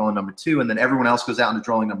go into drawing number 2, and then everyone else goes out into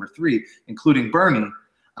drawing number 3, including Bernie,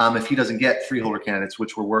 if he doesn't get freeholder candidates,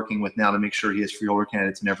 which we're working with now to make sure he has freeholder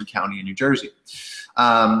candidates in every county in New Jersey,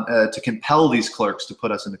 to compel these clerks to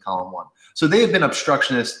put us into column 1. So they have been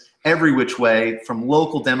obstructionists every which way, from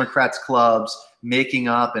local Democrats clubs making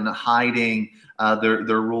up and hiding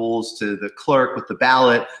their rules, to the clerk with the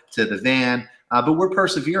ballot, to the van. But we're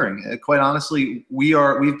persevering. Quite honestly,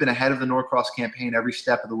 we've been ahead of the Norcross campaign every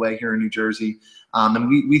step of the way here in New Jersey. And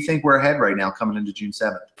we think we're ahead right now coming into June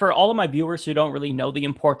 7th. For all of my viewers who don't really know the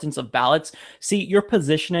importance of ballots, see, your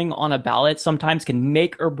positioning on a ballot sometimes can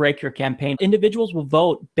make or break your campaign. Individuals will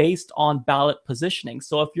vote based on ballot positioning.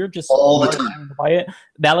 So if you're just all the time by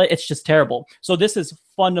ballot, it's just terrible. So this is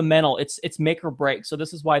fundamental. It's make or break. So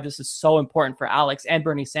this is why this is so important for Alex and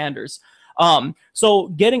Bernie Sanders. So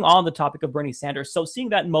getting on the topic of Bernie Sanders, so seeing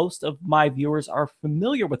that most of my viewers are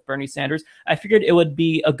familiar with Bernie Sanders, I figured it would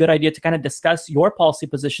be a good idea to kind of discuss your policy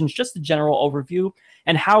positions, just a general overview,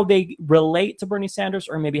 and how they relate to Bernie Sanders,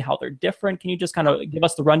 or maybe how they're different. Can you just kind of give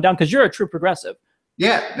us the rundown? Because you're a true progressive.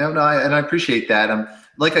 Yeah, no, and I appreciate that.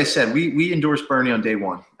 Like I said, we endorsed Bernie on day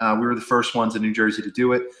 1. We were the first ones in New Jersey to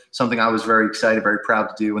do it, something I was very excited, very proud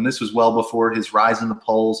to do. And this was well before his rise in the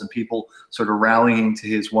polls and people sort of rallying to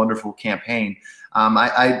his wonderful campaign.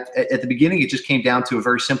 At the beginning, it just came down to a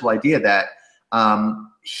very simple idea that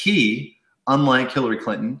he, unlike Hillary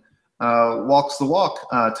Clinton, walks the walk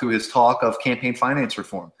to his talk of campaign finance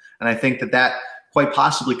reform. And I think that quite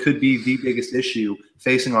possibly could be the biggest issue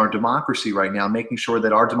facing our democracy right now, making sure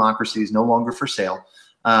that our democracy is no longer for sale,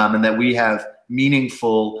 and that we have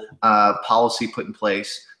meaningful policy put in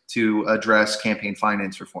place to address campaign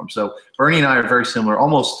finance reform. So Bernie and I are very similar,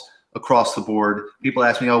 almost across the board. People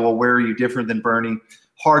ask me, oh, well, where are you different than Bernie?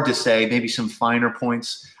 Hard to say, maybe some finer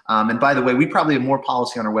points. And by the way, we probably have more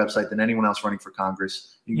policy on our website than anyone else running for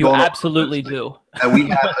Congress. You absolutely do. We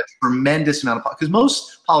have a tremendous amount of, because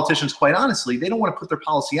most politicians, quite honestly, they don't want to put their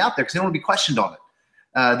policy out there because they don't want to be questioned on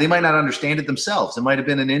it. They might not understand it themselves. It might have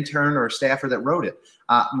been an intern or a staffer that wrote it.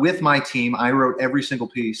 With my team, I wrote every single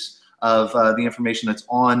piece of the information that's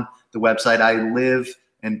on the website. I live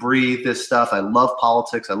and breathe this stuff. I love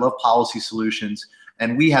politics. I love policy solutions.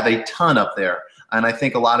 And we have a ton up there. And I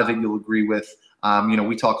think a lot of it you'll agree with.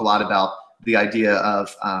 We talk a lot about the idea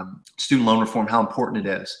of student loan reform, how important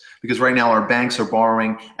it is. Because right now our banks are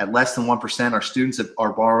borrowing at less than 1%. Our students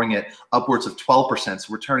are borrowing at upwards of 12%.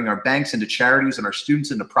 So we're turning our banks into charities and our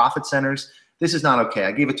students into profit centers. This is not okay.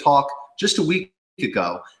 I gave a talk just a week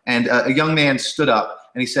ago, and a young man stood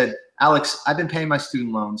up and he said, Alex, I've been paying my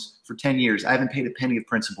student loans for 10 years. I haven't paid a penny of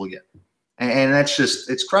principal yet. And that's just,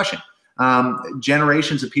 it's crushing.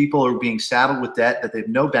 Generations of people are being saddled with debt that they have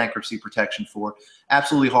no bankruptcy protection for.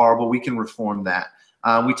 Absolutely horrible. We can reform that.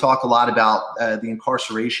 We talk a lot about the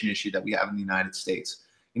incarceration issue that we have in the United States.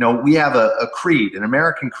 We have a creed, an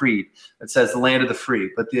American creed that says the land of the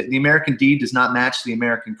free, but the American deed does not match the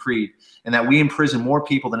American creed, and that we imprison more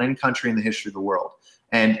people than any country in the history of the world.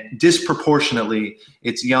 And disproportionately,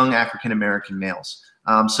 it's young African-American males.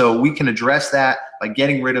 So we can address that by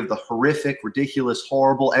getting rid of the horrific, ridiculous,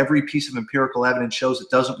 horrible, every piece of empirical evidence shows it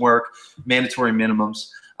doesn't work, mandatory minimums.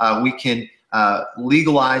 We can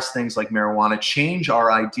legalize things like marijuana, change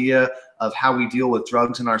our idea of how we deal with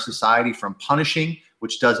drugs in our society from punishing,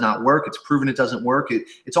 which does not work. It's proven it doesn't work.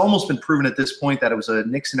 It's almost been proven at this point that it was a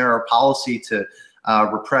Nixon-era policy to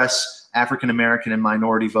repress African-American and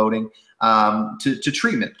minority voting. To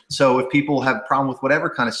treatment. So if people have a problem with whatever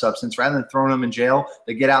kind of substance, rather than throwing them in jail,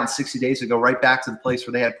 they get out in 60 days, they go right back to the place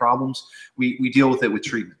where they had problems. We deal with it with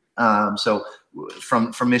treatment. So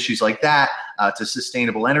from issues like that to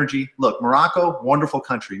sustainable energy. Look, Morocco, wonderful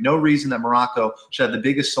country. No reason that Morocco should have the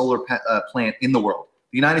biggest solar plant in the world.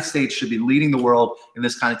 The United States should be leading the world in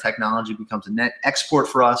this kind of technology. It becomes a net export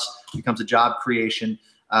for us, becomes a job creation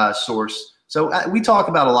source. So we talk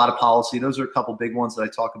about a lot of policy. Those are a couple big ones that I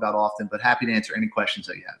talk about often, but happy to answer any questions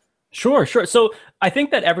that you have. Sure. So I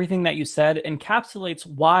think that everything that you said encapsulates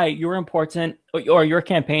why you're important, or your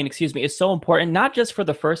campaign, is so important, not just for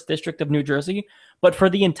the 1st District of New Jersey, but for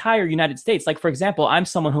the entire United States. Like, for example, I'm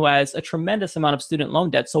someone who has a tremendous amount of student loan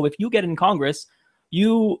debt. So if you get in Congress,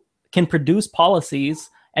 you can produce policies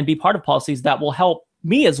and be part of policies that will help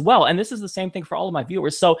me as well. And this is the same thing for all of my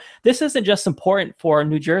viewers. So this isn't just important for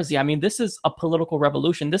New Jersey. I mean, this is a political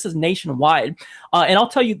revolution. This is nationwide. And I'll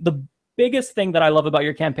tell you, the biggest thing that I love about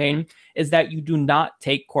your campaign is that you do not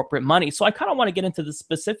take corporate money. So I kind of want to get into the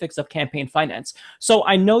specifics of campaign finance. So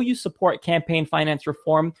I know you support campaign finance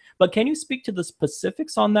reform, but can you speak to the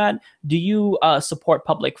specifics on that? Do you support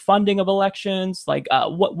public funding of elections? Like,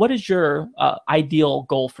 what is your ideal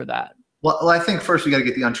goal for that? Well, I think first we got to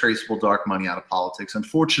get the untraceable dark money out of politics.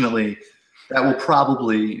 Unfortunately, that will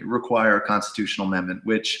probably require a constitutional amendment,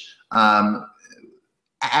 which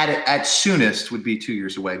at soonest would be 2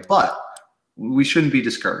 years away. But we shouldn't be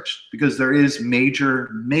discouraged because there is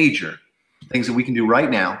major things that we can do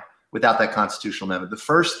right now without that constitutional amendment. The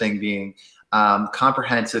first thing being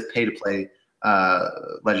comprehensive pay-to-play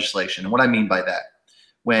legislation. And what I mean by that,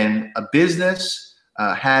 when a business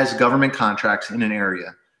has government contracts in an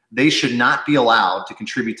area, they should not be allowed to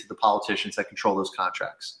contribute to the politicians that control those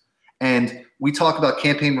contracts. And we talk about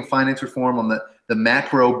campaign finance reform on the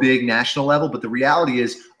macro, big national level, but the reality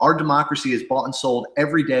is our democracy is bought and sold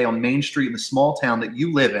every day on Main Street in the small town that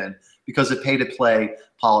you live in because of pay-to-play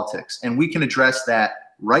politics. And we can address that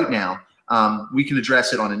right now. We can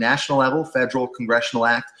address it on a national level, federal, congressional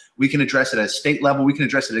act. We can address it at a state level. We can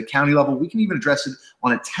address it at a county level. We can even address it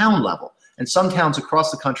on a town level. And some towns across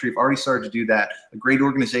the country have already started to do that. A great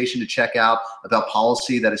organization to check out about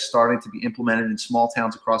policy that is starting to be implemented in small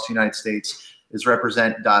towns across the United States is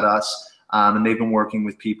represent.us. And they've been working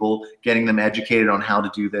with people, getting them educated on how to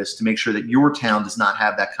do this to make sure that your town does not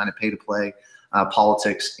have that kind of pay-to-play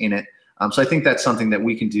politics in it. So I think that's something that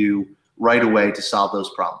we can do right away to solve those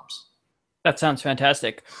problems. That sounds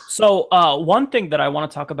fantastic. So one thing that I want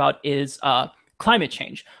to talk about is climate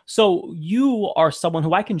change. So you are someone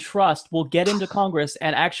who I can trust will get into Congress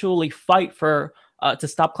and actually fight for to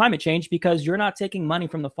stop climate change because you're not taking money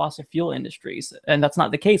from the fossil fuel industries. And that's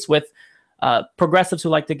not the case with progressives who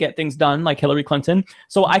like to get things done like Hillary Clinton.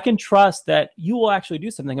 So I can trust that you will actually do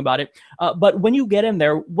something about it. But when you get in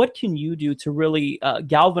there, what can you do to really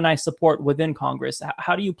galvanize support within Congress?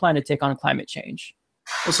 How do you plan to take on climate change?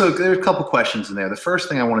 Well, so there are a couple questions in there. The first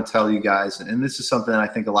thing I want to tell you guys, and this is something I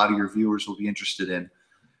think a lot of your viewers will be interested in.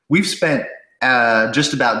 We've spent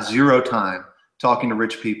just about zero time talking to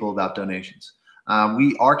rich people about donations.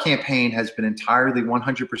 Our campaign has been entirely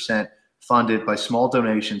 100% funded by small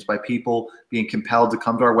donations, by people being compelled to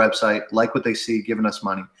come to our website, like what they see, giving us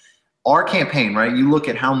money. Our campaign, right? You look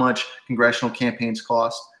at how much congressional campaigns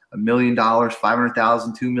cost, $1 million, $500,000,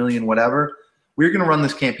 $2 million, whatever. We're going to run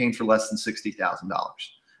this campaign for less than $60,000.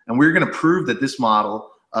 And we're going to prove that this model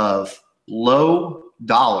of low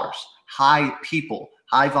dollars, high people,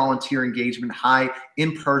 high volunteer engagement, high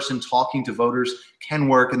in-person talking to voters can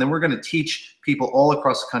work. And then we're going to teach people all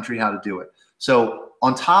across the country how to do it. So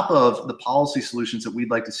on top of the policy solutions that we'd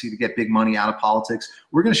like to see to get big money out of politics,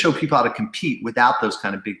 we're going to show people how to compete without those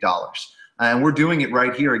kind of big dollars. And we're doing it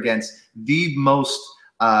right here against the most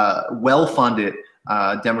well-funded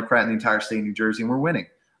Democrat in the entire state of New Jersey, and we're winning.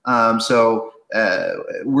 So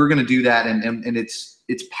we're going to do that, and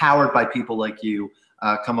it's powered by people like you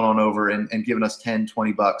coming on over and giving us 10,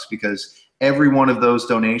 20 bucks, because every one of those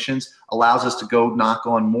donations allows us to go knock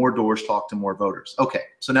on more doors, talk to more voters. Okay,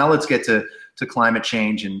 so now let's get to climate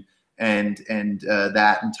change and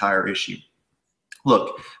that entire issue.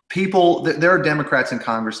 Look, there are Democrats in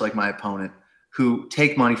Congress like my opponent who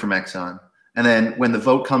take money from Exxon, and then when the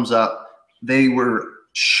vote comes up,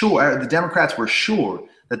 the Democrats were sure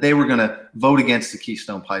that they were going to vote against the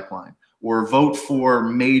Keystone Pipeline or vote for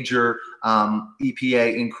major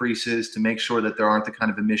EPA increases to make sure that there aren't the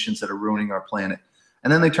kind of emissions that are ruining our planet.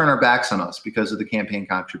 And then they turn our backs on us because of the campaign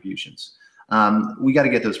contributions. We got to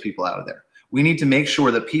get those people out of there. We need to make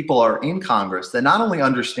sure that people are in Congress that not only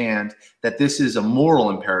understand that this is a moral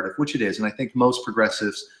imperative, which it is, and I think most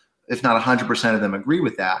progressives, if not 100% of them, agree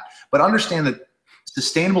with that, but understand that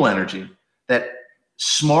sustainable energy, that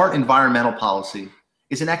smart environmental policy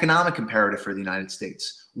is an economic imperative for the United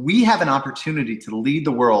States. We have an opportunity to lead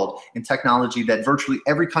the world in technology that virtually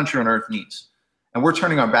every country on earth needs. And we're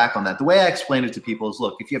turning our back on that. The way I explain it to people is,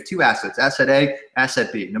 look, if you have two assets, asset A,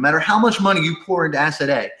 asset B, no matter how much money you pour into asset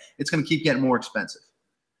A, it's going to keep getting more expensive.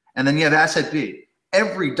 And then you have asset B.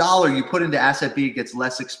 Every dollar you put into asset B gets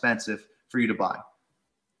less expensive for you to buy.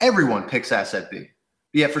 Everyone picks asset B.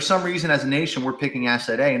 Yet for some reason, as a nation, we're picking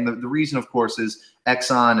asset A. And the reason, of course, is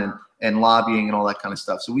Exxon and lobbying and all that kind of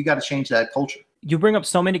stuff. So we got to change that culture. You bring up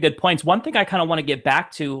so many good points. One thing I kind of want to get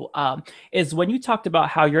back to is when you talked about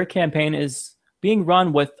how your campaign is being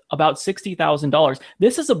run with about $60,000.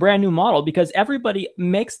 This is a brand new model because everybody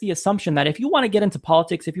makes the assumption that if you want to get into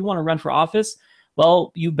politics, if you want to run for office,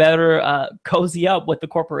 well, you better cozy up with the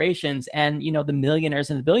corporations and, the millionaires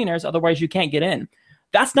and the billionaires. Otherwise, you can't get in.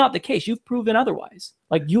 That's not the case. You've proven otherwise.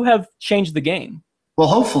 Like, you have changed the game. Well,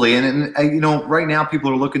 hopefully, and right now people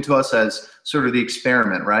are looking to us as sort of the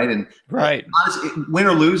experiment, right? And Right. win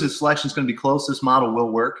or lose, this election is going to be close. This model will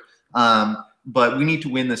work, but we need to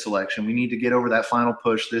win this election. We need to get over that final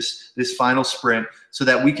push, this final sprint, so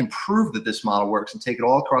that we can prove that this model works and take it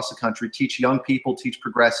all across the country. Teach young people, teach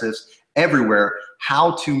progressives everywhere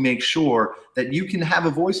how to make sure that you can have a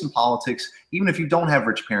voice in politics, even if you don't have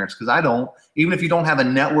rich parents, because I don't, even if you don't have a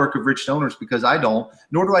network of rich donors, because I don't,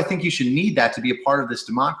 nor do I think you should need that to be a part of this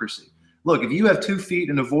democracy. Look, if you have 2 feet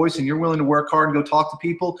and a voice and you're willing to work hard and go talk to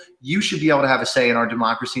people, you should be able to have a say in our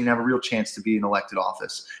democracy and have a real chance to be in elected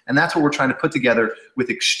office. And that's what we're trying to put together with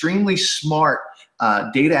extremely smart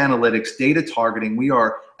data analytics, data targeting. We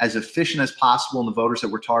are as efficient as possible in the voters that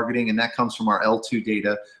we're targeting, and that comes from our L2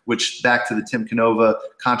 data, which, back to the Tim Canova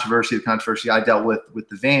controversy, the controversy I dealt with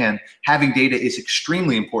the van, having data is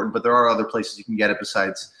extremely important, but there are other places you can get it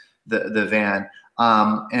besides the van.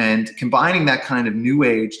 And combining that kind of new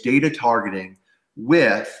age data targeting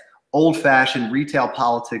with old-fashioned retail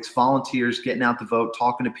politics, volunteers getting out to vote,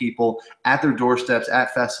 talking to people at their doorsteps,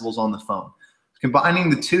 at festivals, on the phone.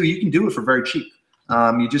 Combining the two, you can do it for very cheap.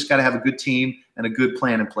 You just got to have a good team and a good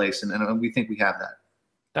plan in place, and we think we have that.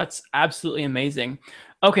 That's absolutely amazing.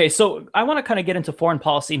 Okay, so I want to kind of get into foreign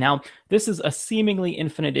policy now. This is a seemingly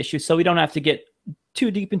infinite issue, so we don't have to get too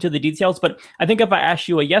deep into the details, but I think if I ask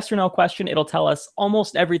you a yes or no question, it'll tell us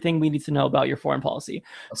almost everything we need to know about your foreign policy.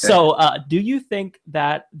 Okay. So do you think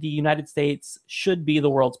that the United States should be the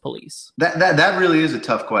world's police? That really is a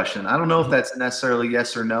tough question. I don't know if that's necessarily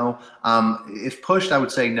yes or no. If pushed, I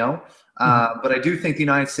would say no. But I do think the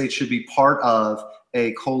United States should be part of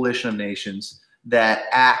a coalition of nations that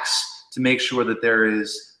acts to make sure that there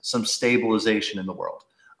is some stabilization in the world.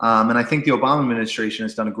 And I think the Obama administration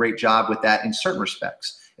has done a great job with that in certain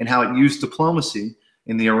respects, in how it used diplomacy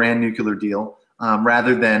in the Iran nuclear deal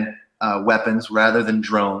rather than weapons, rather than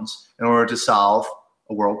drones, in order to solve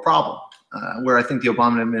a world problem. Where I think the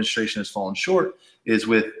Obama administration has fallen short is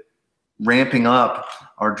with ramping up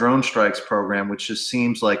our drone strikes program, which just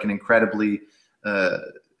seems like an incredibly,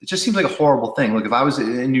 it just seems like a horrible thing. Look, if I was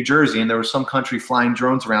in New Jersey and there was some country flying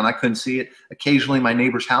drones around, I couldn't see it. Occasionally my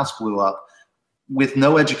neighbor's house blew up. With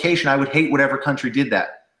no education, I would hate whatever country did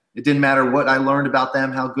that. It didn't matter what I learned about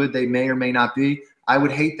them, how good they may or may not be, I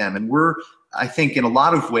would hate them. And we're, I think, in a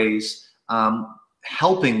lot of ways,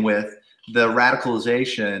 helping with the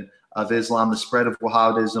radicalization of Islam, the spread of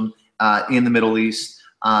Wahhabism in the Middle East.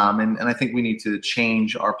 And I think we need to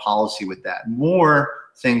change our policy with that. More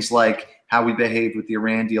things like how we behave with the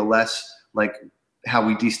Iran deal, less like how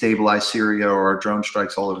we destabilize Syria or our drone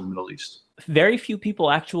strikes all over the Middle East. Very few people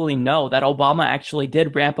actually know that Obama actually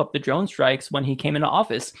did ramp up the drone strikes when he came into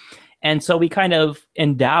office. And so we kind of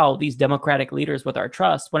endow these democratic leaders with our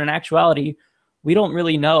trust, when in actuality, we don't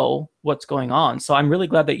really know what's going on. So I'm really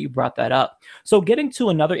glad that you brought that up. So getting to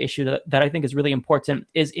another issue that I think is really important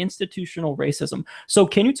is institutional racism. So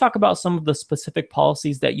can you talk about some of the specific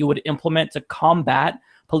policies that you would implement to combat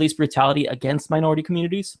police brutality against minority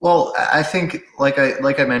communities? Well, I think, like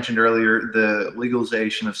I mentioned earlier, the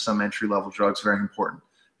legalization of some entry-level drugs is very important,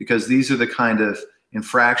 because these are the kind of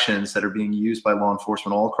infractions that are being used by law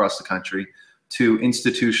enforcement all across the country to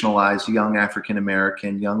institutionalize young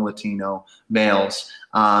African-American, young Latino males,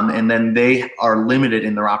 and then they are limited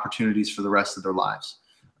in their opportunities for the rest of their lives.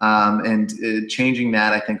 Changing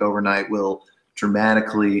that, I think, overnight will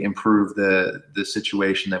dramatically improve the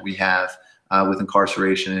situation that we have with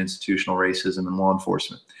incarceration and institutional racism in law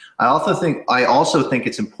enforcement. I also think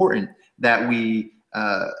it's important that we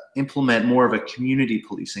implement more of a community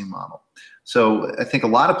policing model. So I think a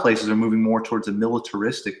lot of places are moving more towards a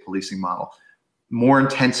militaristic policing model, more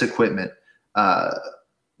intense equipment,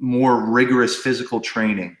 more rigorous physical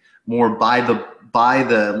training, more by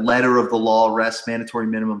the letter of the law, arrests, mandatory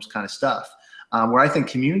minimums kind of stuff. Where I think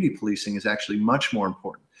community policing is actually much more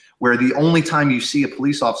important, where the only time you see a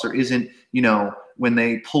police officer isn't, when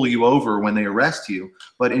they pull you over, when they arrest you,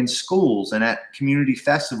 but in schools and at community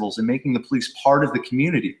festivals, and making the police part of the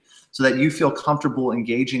community so that you feel comfortable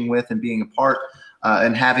engaging with and being a part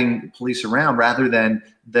and having police around, rather than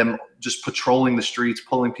them just patrolling the streets,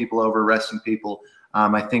 pulling people over, arresting people.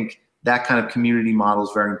 I think that kind of community model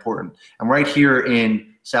is very important. And right here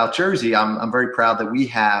in South Jersey, I'm very proud that we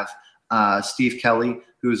have Steve Kelly,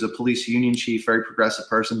 who's a police union chief, very progressive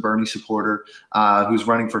person, Bernie supporter, who's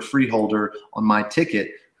running for freeholder on my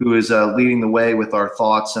ticket, who is leading the way with our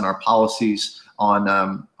thoughts and our policies on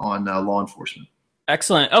law enforcement.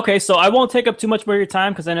 Excellent. Okay, so I won't take up too much more of your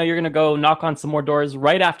time, because I know you're going to go knock on some more doors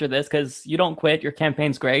right after this, because you don't quit. Your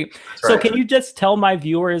campaign's great. That's right. So can you just tell my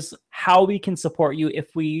viewers how we can support you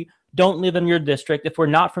if we don't live in your district, if we're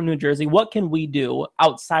not from New Jersey, what can we do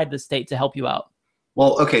outside the state to help you out?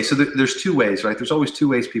 Well, okay, so there's two ways, right? There's always two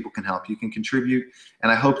ways people can help. You can contribute, and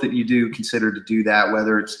I hope that you do consider to do that,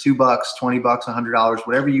 whether it's $2, $20, $100,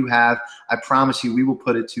 whatever you have. I promise you we will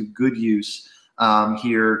put it to good use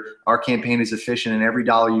here. Our campaign is efficient, and every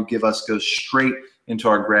dollar you give us goes straight into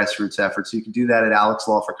our grassroots efforts. So you can do that at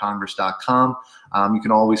alexlawforcongress.com. You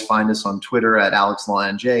can always find us on Twitter at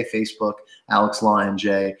AlexLawNJ, Facebook,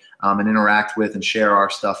 AlexLawNJ, and interact with and share our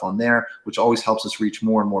stuff on there, which always helps us reach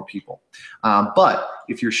more and more people. But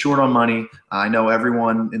if you're short on money, I know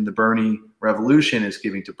everyone in the Bernie revolution is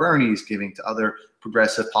giving to Bernie, is giving to other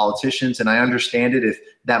progressive politicians, and I understand it. If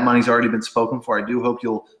that money's already been spoken for, I do hope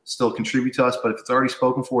you'll still contribute to us, but if it's already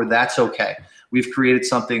spoken for, that's okay. We've created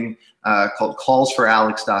something called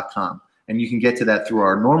callsforalex.com. And you can get to that through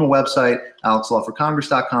our normal website,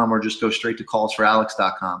 alexlawforcongress.com, or just go straight to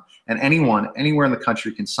callsforalex.com. And anyone, anywhere in the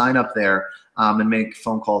country can sign up there and make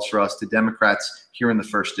phone calls for us to Democrats here in the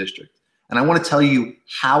 1st District. And I want to tell you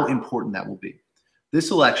how important that will be.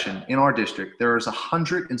 This election in our district, there is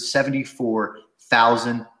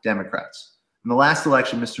 174,000 Democrats. In the last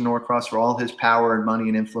election, Mr. Norcross, for all his power and money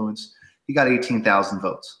and influence, he got 18,000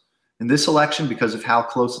 votes. In this election, because of how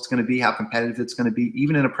close it's going to be, how competitive it's going to be,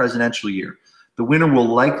 even in a presidential year, the winner will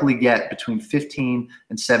likely get between 15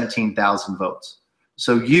 and 17,000 votes.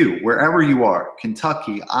 So you, wherever you are,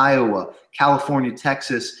 Kentucky, Iowa, California,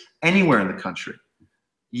 Texas, anywhere in the country,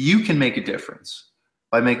 you can make a difference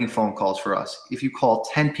by making phone calls for us. If you call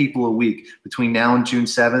 10 people a week between now and June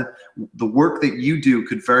 7th, the work that you do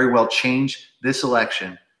could very well change this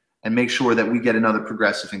election and make sure that we get another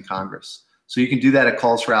progressive in Congress. So you can do that at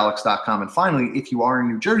callsforalex.com. And finally, if you are in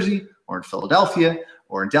New Jersey or in Philadelphia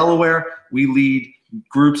or in Delaware, we lead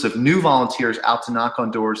groups of new volunteers out to knock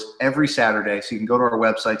on doors every Saturday. So you can go to our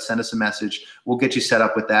website, send us a message. We'll get you set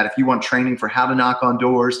up with that. If you want training for how to knock on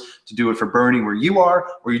doors, to do it for Bernie where you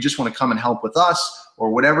are, or you just want to come and help with us, or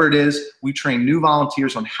whatever it is, we train new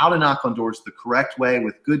volunteers on how to knock on doors the correct way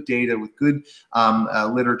with good data, with good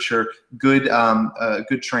literature, good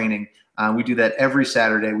training. We do that every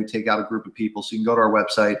Saturday. We take out a group of people. So you can go to our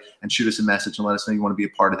website and shoot us a message and let us know you want to be a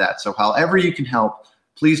part of that. So however you can help,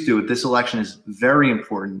 please do it. This election is very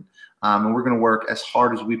important, and we're going to work as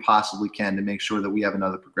hard as we possibly can to make sure that we have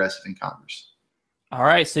another progressive in Congress. All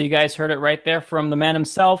right, so you guys heard it right there from the man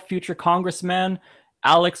himself, future Congressman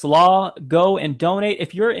Alex Law. Go and donate.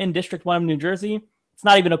 If you're in District 1 of New Jersey, it's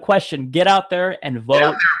not even a question. Get out there and vote. Get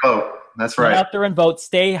out there and vote. That's right. Get out there and vote.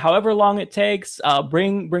 Stay however long it takes.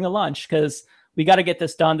 Bring a lunch, because we got to get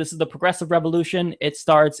this done. This is the progressive revolution. It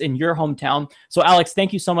starts in your hometown. So, Alex,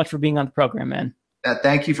 thank you so much for being on the program, man.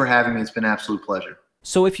 Thank you for having me. It's been an absolute pleasure.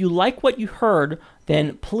 So if you like what you heard,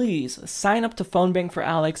 then please sign up to Phone Bank for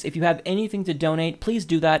Alex. If you have anything to donate, please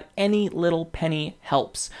do that. Any little penny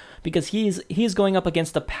helps, because he's going up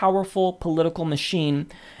against a powerful political machine,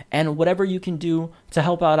 and whatever you can do to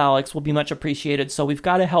help out Alex will be much appreciated. So we've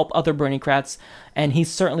got to help other Berniecrats, and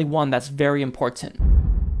he's certainly one that's very important.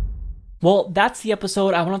 Well, that's the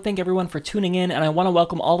episode. I want to thank everyone for tuning in, and I want to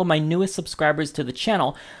welcome all of my newest subscribers to the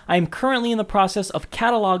channel. I am currently in the process of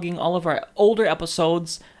cataloging all of our older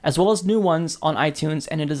episodes, as well as new ones on iTunes,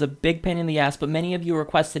 and it is a big pain in the ass, but many of you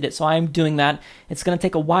requested it, so I am doing that. It's going to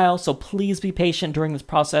take a while, so please be patient during this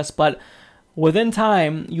process, but within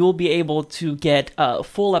time, you will be able to get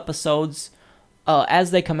full episodes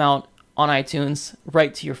as they come out on iTunes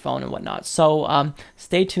right to your phone and whatnot. So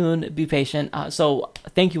stay tuned, be patient. So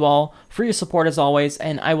thank you all for your support as always,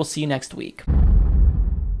 and I will see you next week.